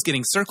 everyone's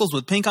getting circles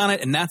with pink on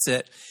it, and that's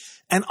it.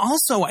 And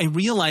also, I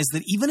realized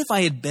that even if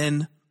I had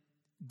been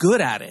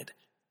good at it,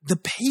 the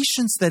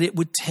patience that it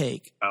would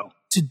take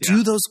to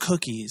do those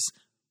cookies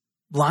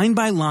line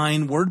by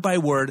line, word by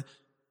word,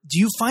 do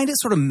you find it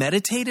sort of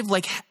meditative?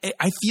 Like,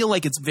 I feel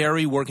like it's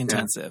very work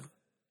intensive.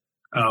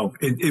 Oh,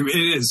 it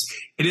is.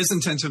 It is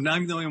intensive. Now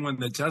I'm the only one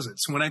that does it.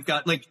 So when I've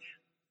got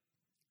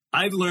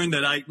I've learned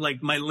that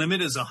my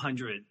limit is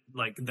 100,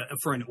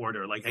 for an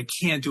order. Like, I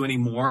can't do any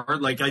more.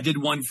 Like, I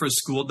did one for a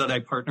school that I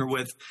partner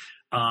with,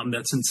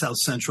 that's in South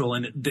Central,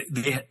 and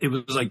it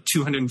was like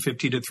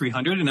 250 to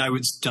 300, and I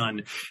was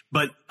done.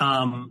 But,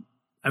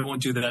 I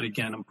won't do that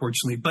again,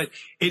 unfortunately, but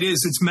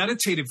it's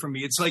meditative for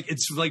me.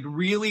 It's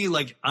really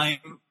like I'm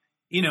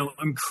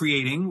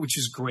creating, which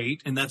is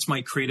great. And that's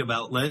my creative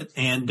outlet.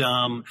 And,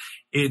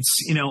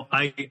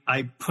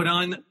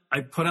 I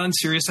put on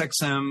Sirius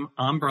XM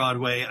on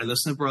Broadway. I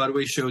listen to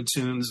Broadway show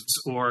tunes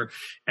or,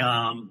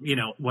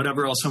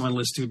 whatever else I want to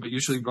listen to, but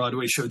usually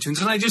Broadway show tunes.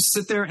 And I just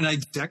sit there and I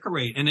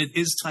decorate, and it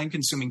is time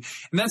consuming.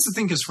 And that's the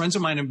thing, because friends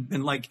of mine have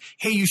been like,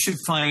 hey, you should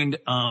find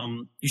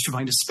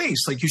a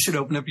space. Like, you should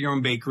open up your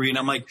own bakery. And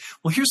I'm like,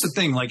 well, here's the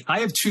thing. Like,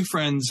 I have two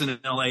friends in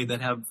LA that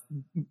have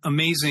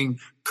amazing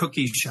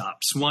cookie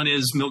shops. One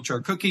is Milk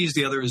Jar Cookies.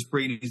 The other is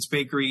Brady's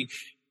Bakery.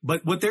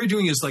 But what they're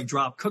doing is like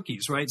drop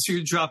cookies, right? So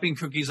you're dropping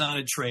cookies on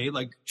a tray,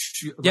 like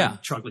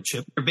chocolate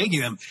chip. They're baking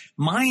them.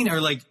 Mine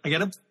are like, I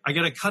gotta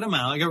cut them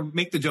out. I gotta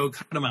make the dough,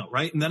 cut them out,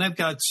 right? And then I've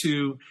got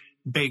to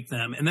bake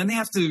them, and then they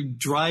have to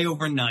dry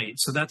overnight.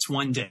 So that's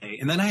one day.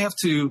 And then I have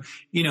to,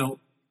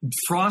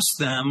 frost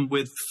them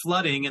with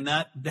flooding, and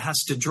that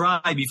has to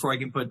dry before I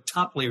can put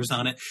top layers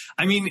on it.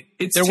 I mean,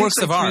 they're works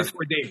of art. 3 or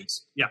 4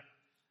 days. Yeah.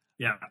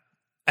 Yeah.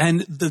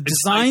 And the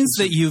designs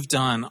that you've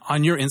done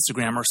on your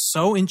Instagram are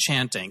so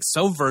enchanting,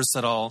 so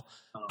versatile.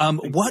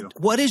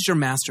 What is your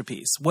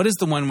masterpiece? What is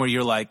the one where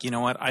you're like, you know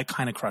what, I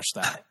kind of crushed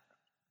that?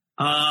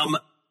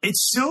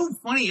 It's so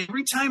funny.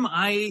 Every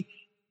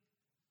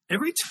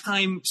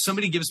time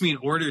somebody gives me an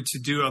order to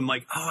do, I'm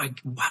like,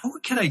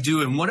 what can I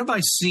do? And what have I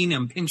seen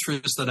on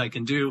Pinterest that I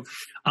can do?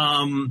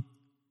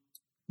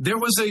 There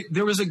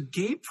was a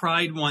gay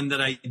pride one that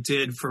I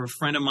did for a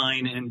friend of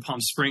mine in Palm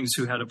Springs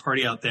who had a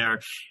party out there.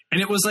 And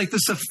it was like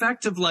this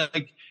effect of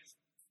and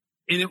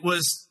it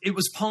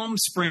was Palm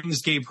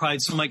Springs gay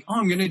pride. So I'm like,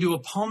 I'm going to do a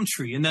palm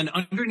tree. And then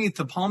underneath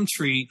the palm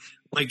tree,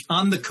 like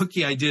on the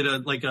cookie, I did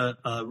a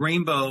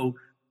rainbow,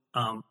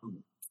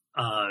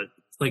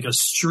 like a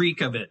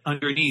streak of it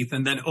underneath.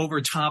 And then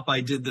over top,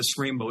 I did this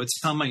rainbow. It's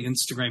on my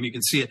Instagram. You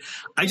can see it.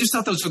 I just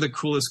thought those were the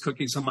coolest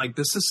cookies. I'm like,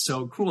 this is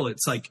so cool.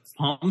 It's like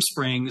Palm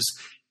Springs.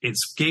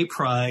 It's gay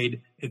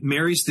pride. It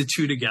marries the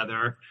two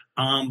together.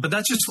 But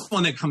that's just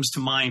one that comes to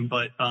mind.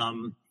 But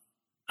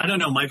I don't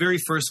know. My very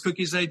first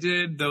cookies I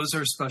did, those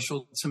are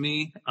special to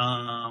me.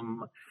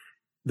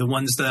 The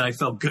ones that I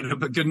felt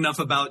good enough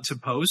about to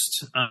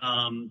post.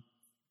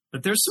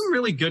 But there's some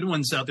really good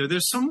ones out there.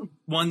 There's some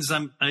ones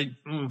I'm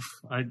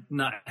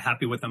not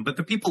happy with them, but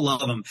the people love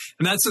them.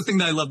 And that's the thing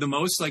that I love the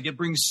most. Like, it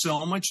brings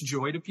so much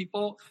joy to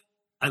people.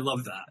 I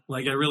love that.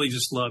 Like, I really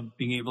just love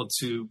being able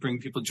to bring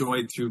people joy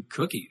through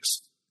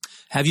cookies.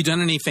 Have you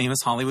done any famous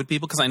Hollywood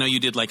people? Because I know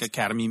you did like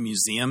Academy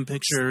Museum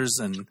pictures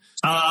and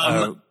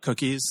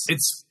cookies.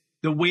 It's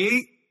the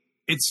way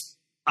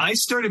I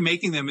started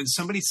making them, and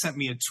somebody sent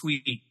me a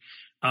tweet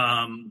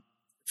from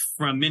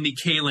Mindy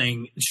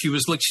Kaling.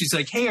 She's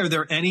like, hey, are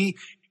there any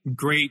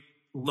great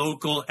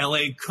local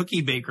LA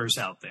cookie bakers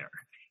out there?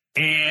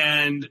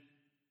 And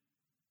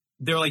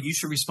they're like, you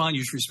should respond.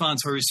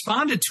 So I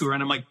responded to her,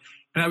 and I'm like,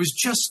 and I was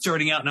just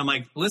starting out, and I'm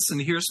like, listen,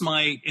 here's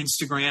my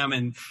Instagram.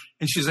 And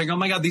she's like, oh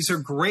my God, these are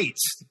great.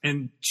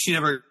 And she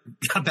never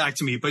got back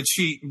to me, but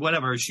she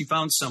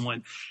found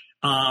someone.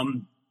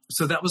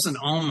 So that was an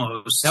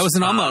almost.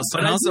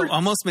 But also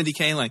almost Mindy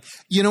Kaling.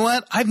 You know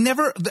what? I've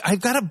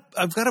got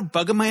a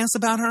bug in my ass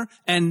about her.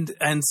 And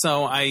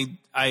so I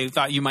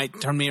thought you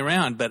might turn me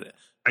around, but.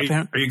 Are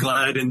you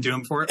glad I didn't do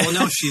them for it? Well,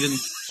 no, she didn't.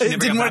 It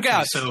didn't work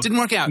out. Didn't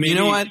work out. You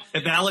know what?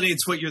 It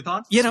validates what your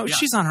thoughts.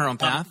 She's on her own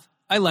path.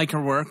 I like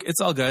her work. It's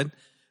all good.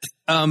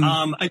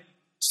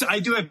 So I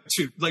do have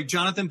two. Like,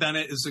 Jonathan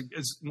Bennett is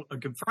a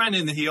good friend,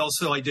 and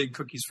I did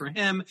cookies for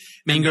him.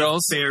 Mean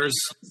Girls. Bears.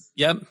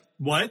 Yep.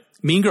 What?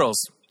 Mean Girls.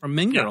 From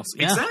Mean Girls.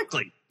 Yeah.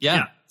 Exactly.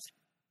 Yeah.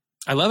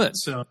 I love it.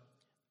 So,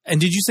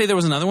 and did you say there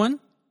was another one?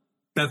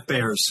 Beth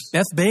Bears.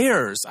 Beth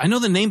Bears. I know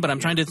the name, but I'm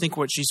trying to think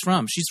what she's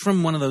from. She's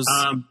from one of those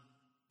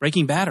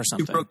Breaking Bad or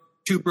something.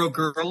 Two Broke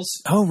Girls.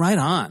 Oh, right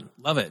on.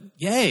 Love it.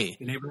 Yay.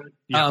 The neighborhood.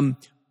 Yeah.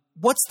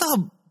 What's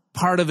the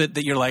part of it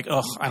that you're like,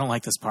 oh, I don't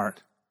like this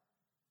part?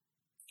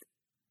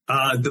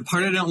 The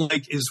part I don't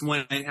like is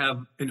when I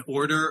have an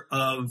order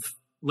of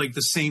like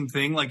the same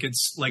thing, like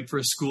it's like for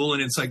a school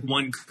and it's like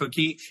one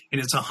cookie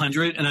and it's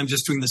 100 and I'm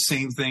just doing the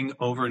same thing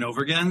over and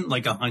over again,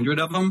 like 100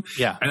 of them.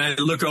 Yeah. And I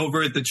look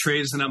over at the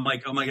trays and I'm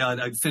like, oh my God,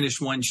 I've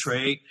finished one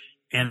tray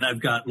and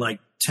I've got like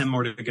 10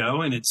 more to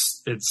go. And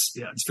it's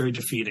very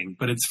defeating,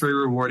 but it's very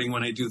rewarding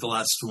when I do the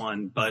last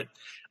one. But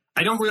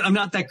I'm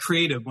not that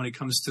creative when it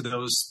comes to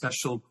those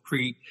special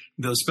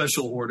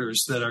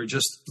orders that are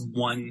just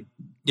one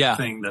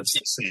thing that's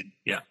the same.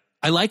 Yeah.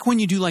 I like when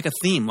you do like a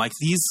theme, like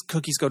these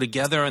cookies go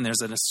together and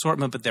there's an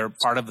assortment, but they're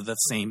part of the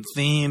same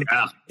theme.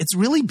 Yeah. It's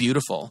really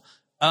beautiful.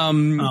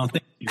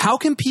 Thank you. How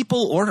can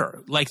people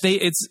order? Like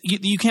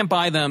you can't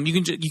buy them.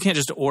 You can't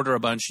just order a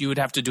bunch. You would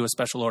have to do a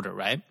special order,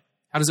 right?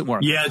 How does it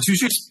work? Yeah,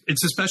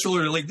 it's a special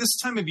order. Like this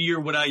time of year,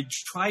 what I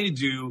try to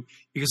do,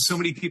 because so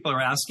many people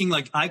are asking,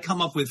 like I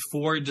come up with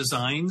 4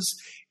 designs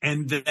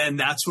and then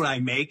that's what I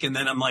make. And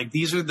then I'm like,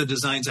 these are the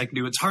designs I can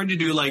do. It's hard to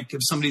do like if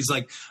somebody's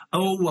like,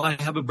 oh, well,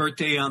 I have a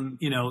birthday on,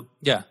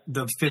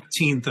 the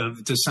 15th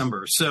of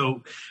December.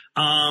 So,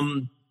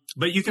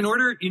 but you can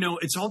order,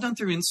 it's all done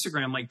through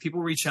Instagram. Like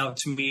people reach out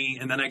to me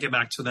and then I get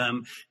back to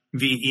them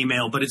via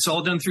email, but it's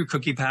all done through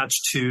Cookie Patch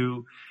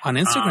 2. On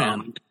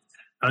Instagram.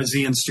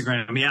 The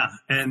Instagram, yeah.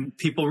 And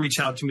people reach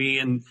out to me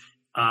and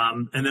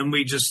then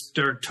we just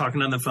start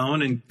talking on the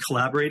phone and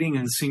collaborating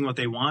and seeing what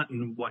they want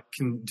and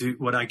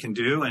what I can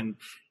do. And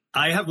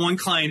I have one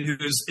client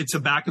it's a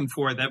back and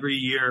forth every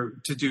year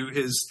to do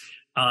his,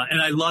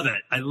 and I love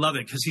it. I love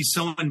it because he's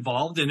so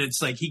involved and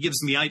it's like, he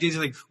gives me ideas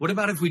like, what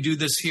about if we do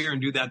this here and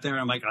do that there?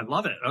 And I'm like, I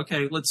love it.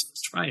 Okay, let's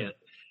try it.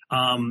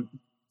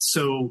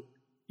 So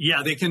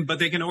yeah, they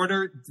can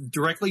order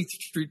directly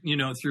through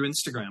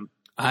Instagram.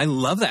 I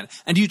love that.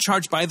 And do you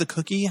charge by the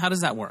cookie? How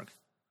does that work?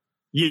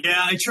 Yeah,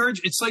 I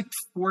charge. It's like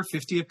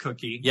 $4.50 a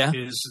cookie. Yeah.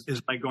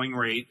 is my going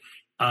rate.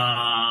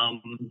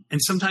 And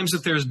sometimes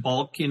if there's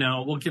bulk,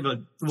 we'll give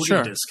a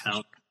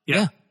discount.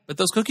 Yeah. But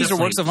those cookies are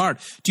works of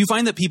art. Do you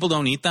find that people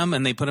don't eat them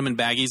and they put them in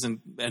baggies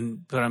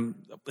and put them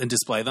and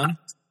display them?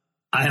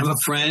 I have a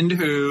friend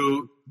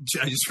who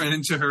I just ran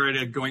into her at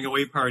a going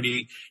away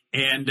party,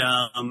 and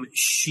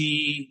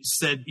she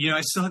said,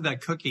 I still have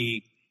that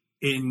cookie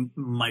in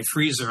my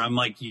freezer. I'm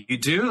like, you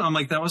do? I'm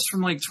like, that was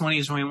from like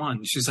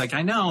 2021. She's like,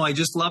 I know. I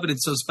just love it.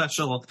 It's so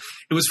special.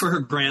 It was for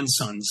her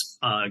grandson's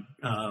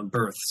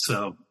birth.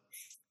 So,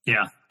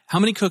 yeah. How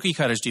many cookie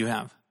cutters do you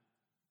have?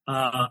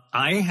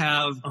 I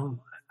have,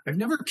 I've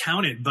never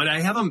counted, but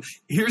I have them.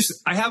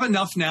 I have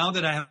enough now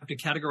that I have to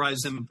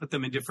categorize them and put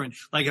them in different,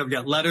 like I've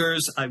got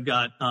letters, I've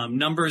got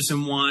numbers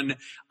in one,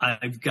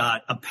 I've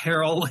got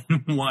apparel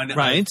in one,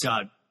 right. I've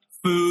got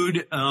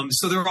food.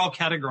 So they're all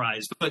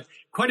categorized, but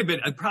quite a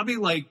bit. Probably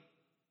like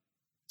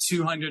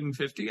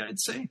 250, I'd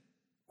say.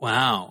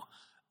 Wow.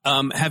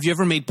 Have you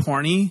ever made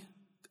porny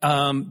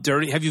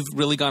dirty? Have you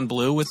really gone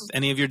blue with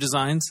any of your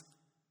designs?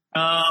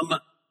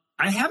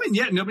 I haven't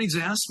yet. Nobody's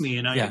asked me,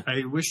 and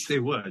I wish they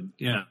would.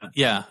 Yeah.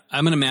 Yeah.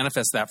 I'm going to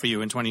manifest that for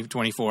you in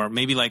 2024.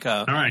 Maybe like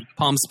a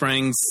Palm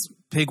Springs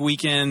Pig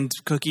Weekend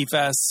Cookie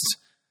Fest.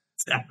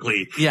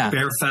 Exactly. Yeah.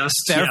 Bear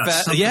Fest.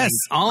 Yes.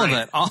 All of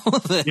it.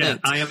 Yeah.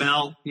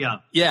 IML. Yeah.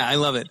 Yeah. I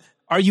love it.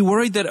 Are you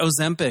worried that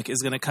Ozempic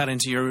is going to cut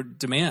into your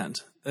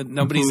demand? That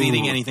nobody's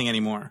eating anything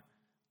anymore?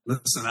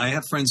 Listen, I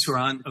have friends who are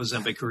on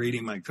Ozempic who are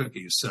eating my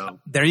cookies. So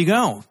there you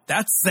go.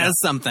 That says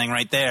something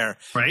right there.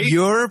 Right?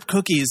 Your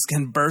cookies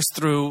can burst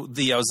through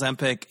the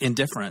Ozempic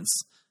indifference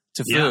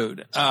to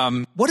food.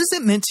 Yeah. What has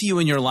it meant to you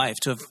in your life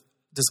to have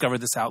discovered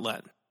this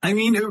outlet? I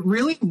mean, it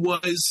really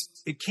was.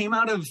 It came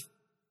out of,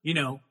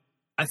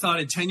 I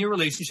thought a 10-year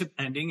relationship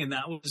ending, and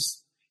that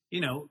was,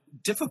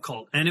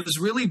 difficult. And it was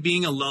really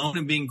being alone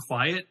and being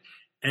quiet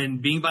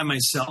and being by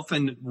myself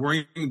and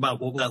worrying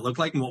about what will that look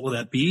like and what will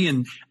that be.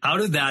 And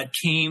out of that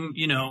came,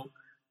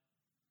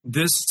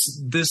 this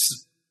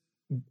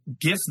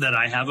gift that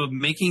I have of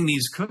making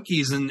these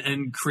cookies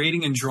and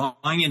creating and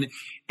drawing. And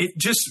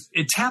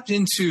it tapped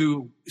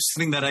into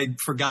something that I'd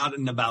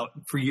forgotten about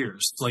for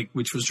years,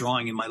 which was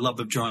drawing and my love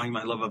of drawing,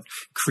 my love of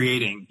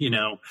creating,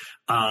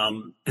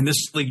 and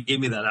this really gave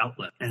me that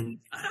outlet. And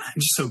I'm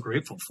just so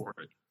grateful for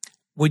it.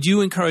 Would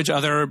you encourage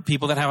other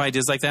people that have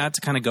ideas like that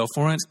to kind of go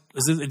for it?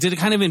 Did it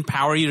kind of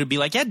empower you to be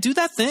like, yeah, do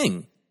that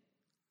thing?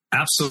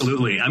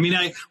 Absolutely. I mean,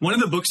 one of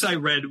the books I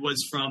read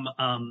was from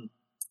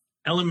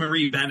Ellen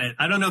Marie Bennett.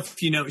 I don't know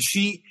if you know,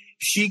 she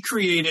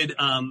created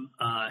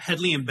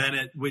Hedley and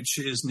Bennett, which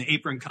is an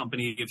apron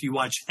company. If you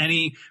watch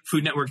any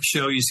Food Network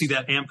show, you see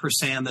that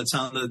ampersand that's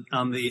on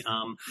the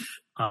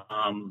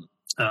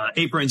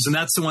aprons, and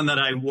that's the one that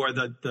I wore,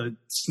 the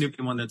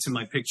Snoopy one that's in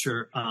my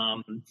picture.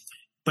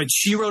 But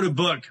she wrote a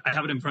book. I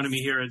have it in front of me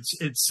here.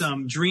 It's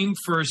Dream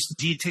First,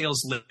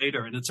 Details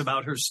Later. And it's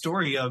about her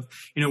story of,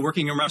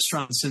 working in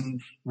restaurants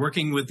and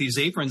working with these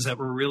aprons that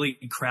were really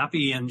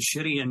crappy and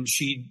shitty. And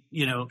she,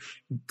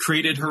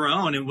 created her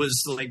own and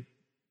was like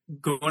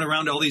going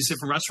around all these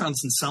different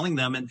restaurants and selling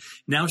them. And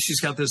now she's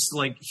got this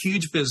like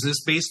huge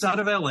business based out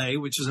of LA,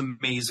 which is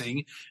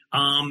amazing.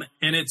 And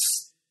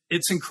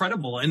it's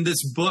incredible. And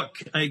this book,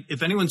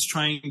 if anyone's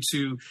trying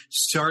to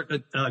start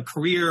a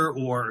career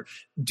or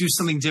do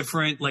something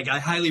different, I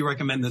highly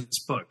recommend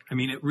this book. I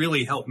mean, it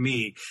really helped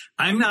me.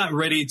 I'm not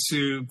ready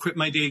to quit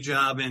my day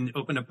job and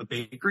open up a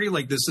bakery.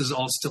 This is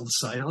all still a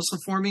side hustle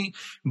for me.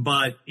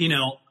 But,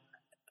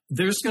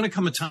 there's going to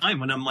come a time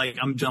when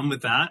I'm done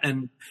with that.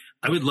 And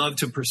I would love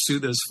to pursue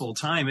this full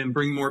time and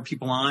bring more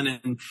people on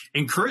and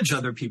encourage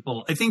other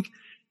people. I think,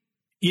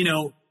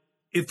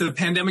 if the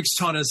pandemic's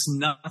taught us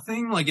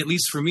nothing, at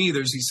least for me,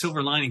 there's these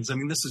silver linings. I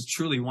mean, this is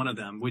truly one of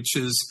them, which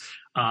is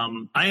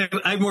I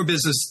have more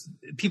business.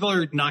 People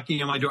are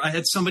knocking on my door. I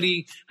had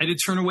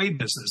turn away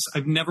business.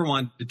 I've never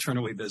wanted to turn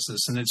away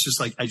business. And it's just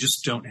like, I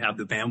just don't have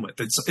the bandwidth.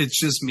 It's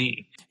just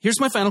me. Here's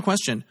my final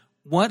question.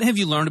 What have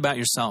you learned about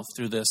yourself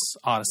through this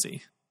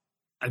odyssey?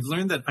 I've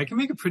learned that I can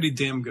make a pretty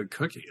damn good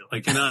cookie.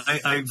 Like, and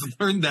I've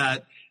learned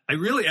that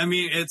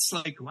it's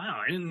like,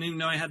 wow, I didn't even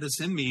know I had this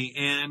in me.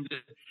 And,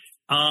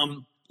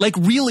 like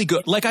really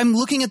good. Like I'm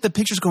looking at the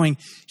pictures going,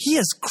 he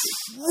is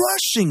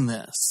crushing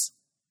this.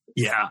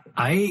 Yeah.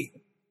 I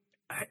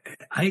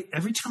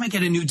every time I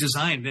get a new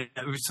design,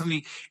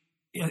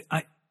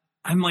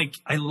 I'm like,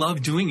 I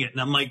love doing it.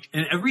 And I'm like,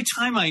 and every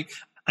time I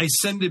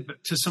send it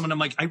to someone, I'm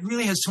like, I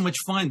really had so much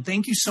fun.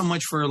 Thank you so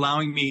much for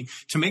allowing me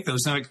to make those.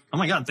 And I'm like, oh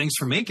my God, thanks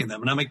for making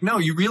them. And I'm like, no,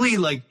 you really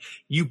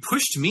you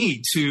pushed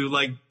me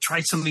to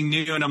try something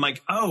new. And I'm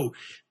like, oh,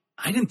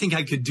 I didn't think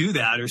I could do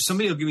that. Or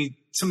somebody will give me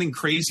something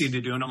crazy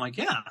to do. And I'm like,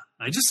 yeah,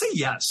 I just say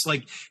yes.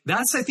 Like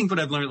that's, I think what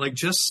I've learned,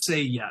 just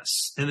say yes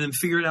and then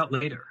figure it out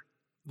later.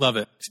 Love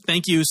it.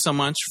 Thank you so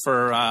much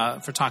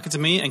for talking to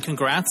me and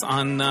congrats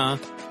on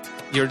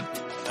your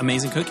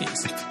amazing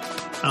cookies.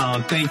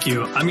 Oh, thank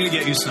you. I'm going to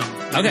get you some.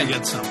 I'm going to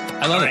get some.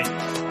 I love it.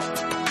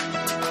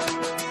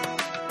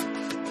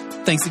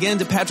 Thanks again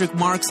to Patrick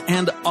Marks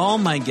and all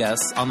my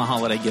guests on the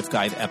Holiday Gift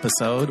Guide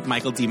episode,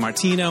 Michael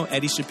DeMartino,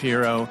 Eddie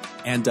Shapiro,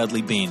 and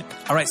Dudley Beene.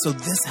 All right, so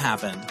this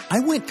happened.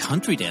 I went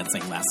country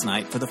dancing last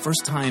night for the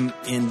first time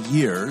in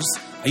years.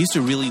 I used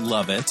to really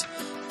love it.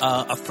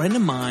 A friend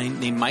of mine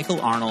named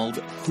Michael Arnold,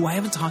 who I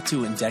haven't talked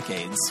to in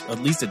decades, at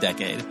least a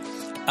decade,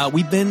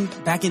 we've been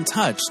back in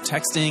touch,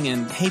 texting,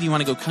 and hey, do you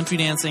want to go country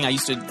dancing? I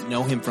used to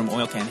know him from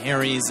Oil Can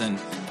Harry's, and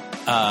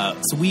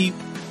so we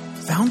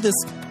found this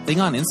thing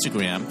on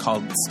Instagram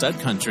called Stud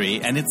Country,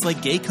 and it's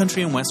like gay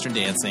country and western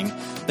dancing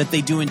that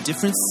they do in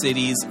different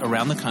cities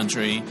around the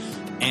country,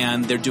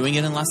 and they're doing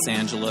it in Los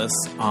Angeles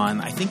on,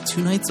 I think,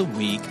 2 nights a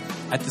week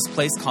at this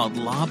place called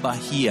La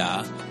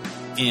Bahia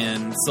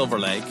in Silver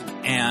Lake,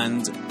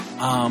 and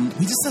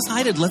we just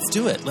decided, let's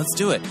do it.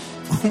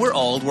 We're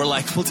old. We're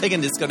like, we'll take a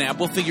disco nap.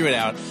 We'll figure it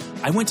out.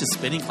 I went to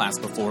spinning class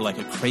before like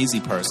a crazy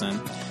person.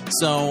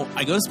 So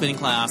I go to spinning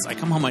class. I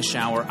come home, I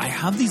shower. I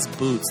have these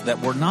boots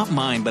that were not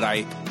mine, but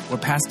were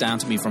passed down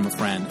to me from a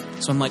friend.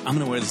 So I'm like, I'm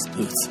going to wear these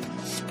boots.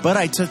 But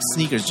I took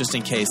sneakers just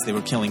in case they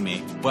were killing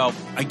me. Well,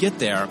 I get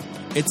there.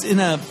 It's in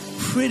a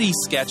pretty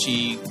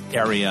sketchy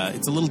area.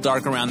 It's a little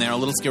dark around there, a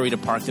little scary to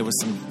park. There was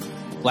some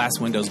glass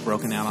windows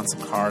broken out on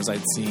some cars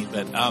I'd seen.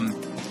 But,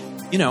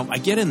 I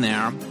get in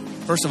there.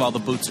 First of all, the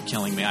boots are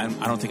killing me. I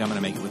don't think I'm going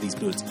to make it with these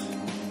boots.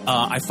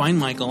 I find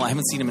Michael. I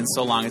haven't seen him in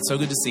so long. It's so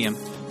good to see him.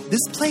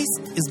 This place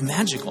is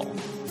magical.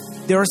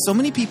 There are so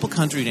many people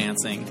country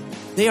dancing.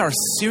 They are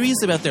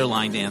serious about their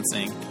line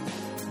dancing.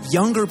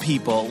 Younger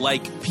people,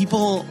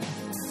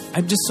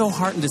 I'm just so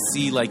heartened to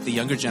see the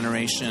younger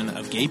generation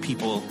of gay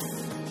people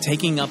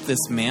taking up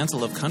this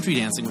mantle of country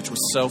dancing, which was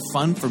so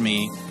fun for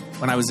me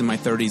when I was in my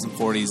 30s and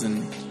 40s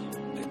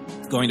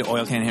and going to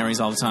Oil Can Harry's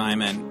all the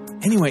time.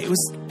 And anyway, it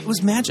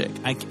was magic.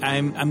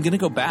 I'm going to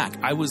go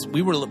back.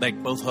 We were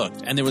both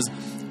hooked, and there was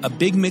a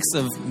big mix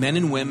of men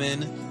and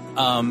women,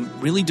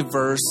 really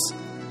diverse,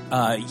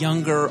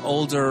 younger,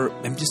 older,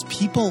 and just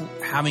people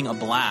having a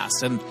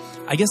blast. And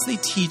I guess they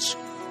teach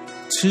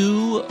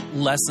 2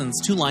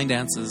 line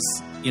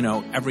dances,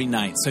 every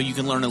night, so you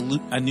can learn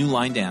a new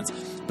line dance.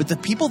 But the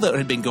people that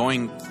had been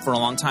going for a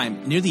long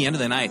time, near the end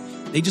of the night,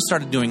 they just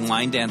started doing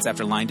line dance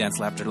after line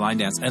dance after line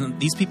dance, and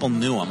these people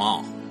knew them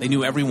all. They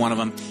knew every one of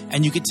them,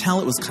 and you could tell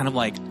it was kind of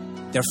like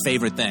their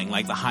favorite thing,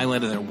 like the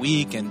highlight of their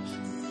week, and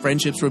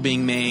friendships were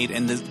being made,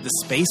 and the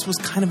space was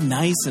kind of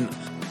nice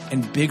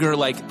and bigger.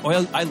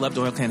 I loved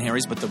Oil Can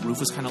Harry's, but the roof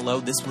was kind of low.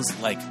 This was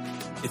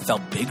it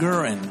felt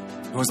bigger, and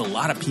there was a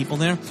lot of people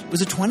there. It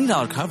was a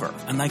 $20 cover.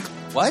 I'm like,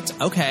 what?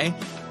 Okay.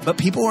 But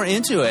people were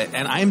into it,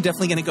 and I am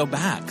definitely going to go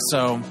back.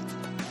 So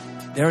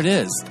there it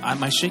is.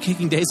 My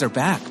shit-kicking days are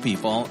back,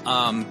 people.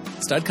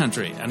 Stud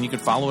Country. And you can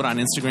follow it on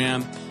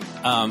Instagram.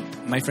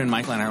 My friend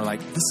Michael and I were like,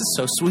 this is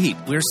so sweet.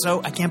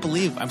 I can't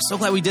believe, I'm so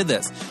glad we did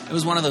this. It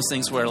was one of those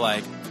things where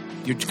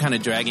you're kind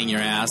of dragging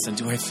your ass and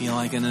do I feel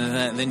like, and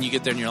then you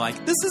get there and you're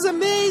like, this is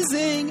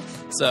amazing.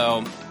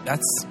 So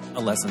that's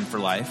a lesson for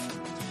life.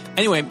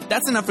 Anyway,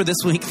 that's enough for this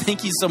week.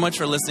 Thank you so much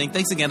for listening.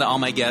 Thanks again to all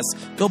my guests.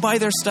 Go buy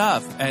their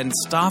stuff and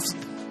stuffed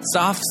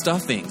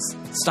stockings.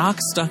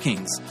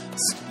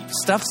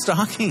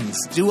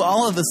 Do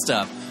all of the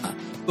stuff.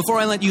 Before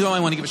I let you go, I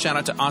want to give a shout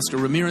out to Oscar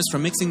Ramirez for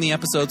mixing the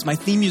episodes. My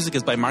theme music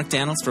is by Mark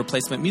Daniels for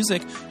Replacement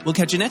Music. We'll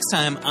catch you next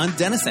time on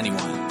Dennis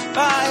Anyone.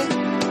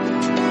 Bye!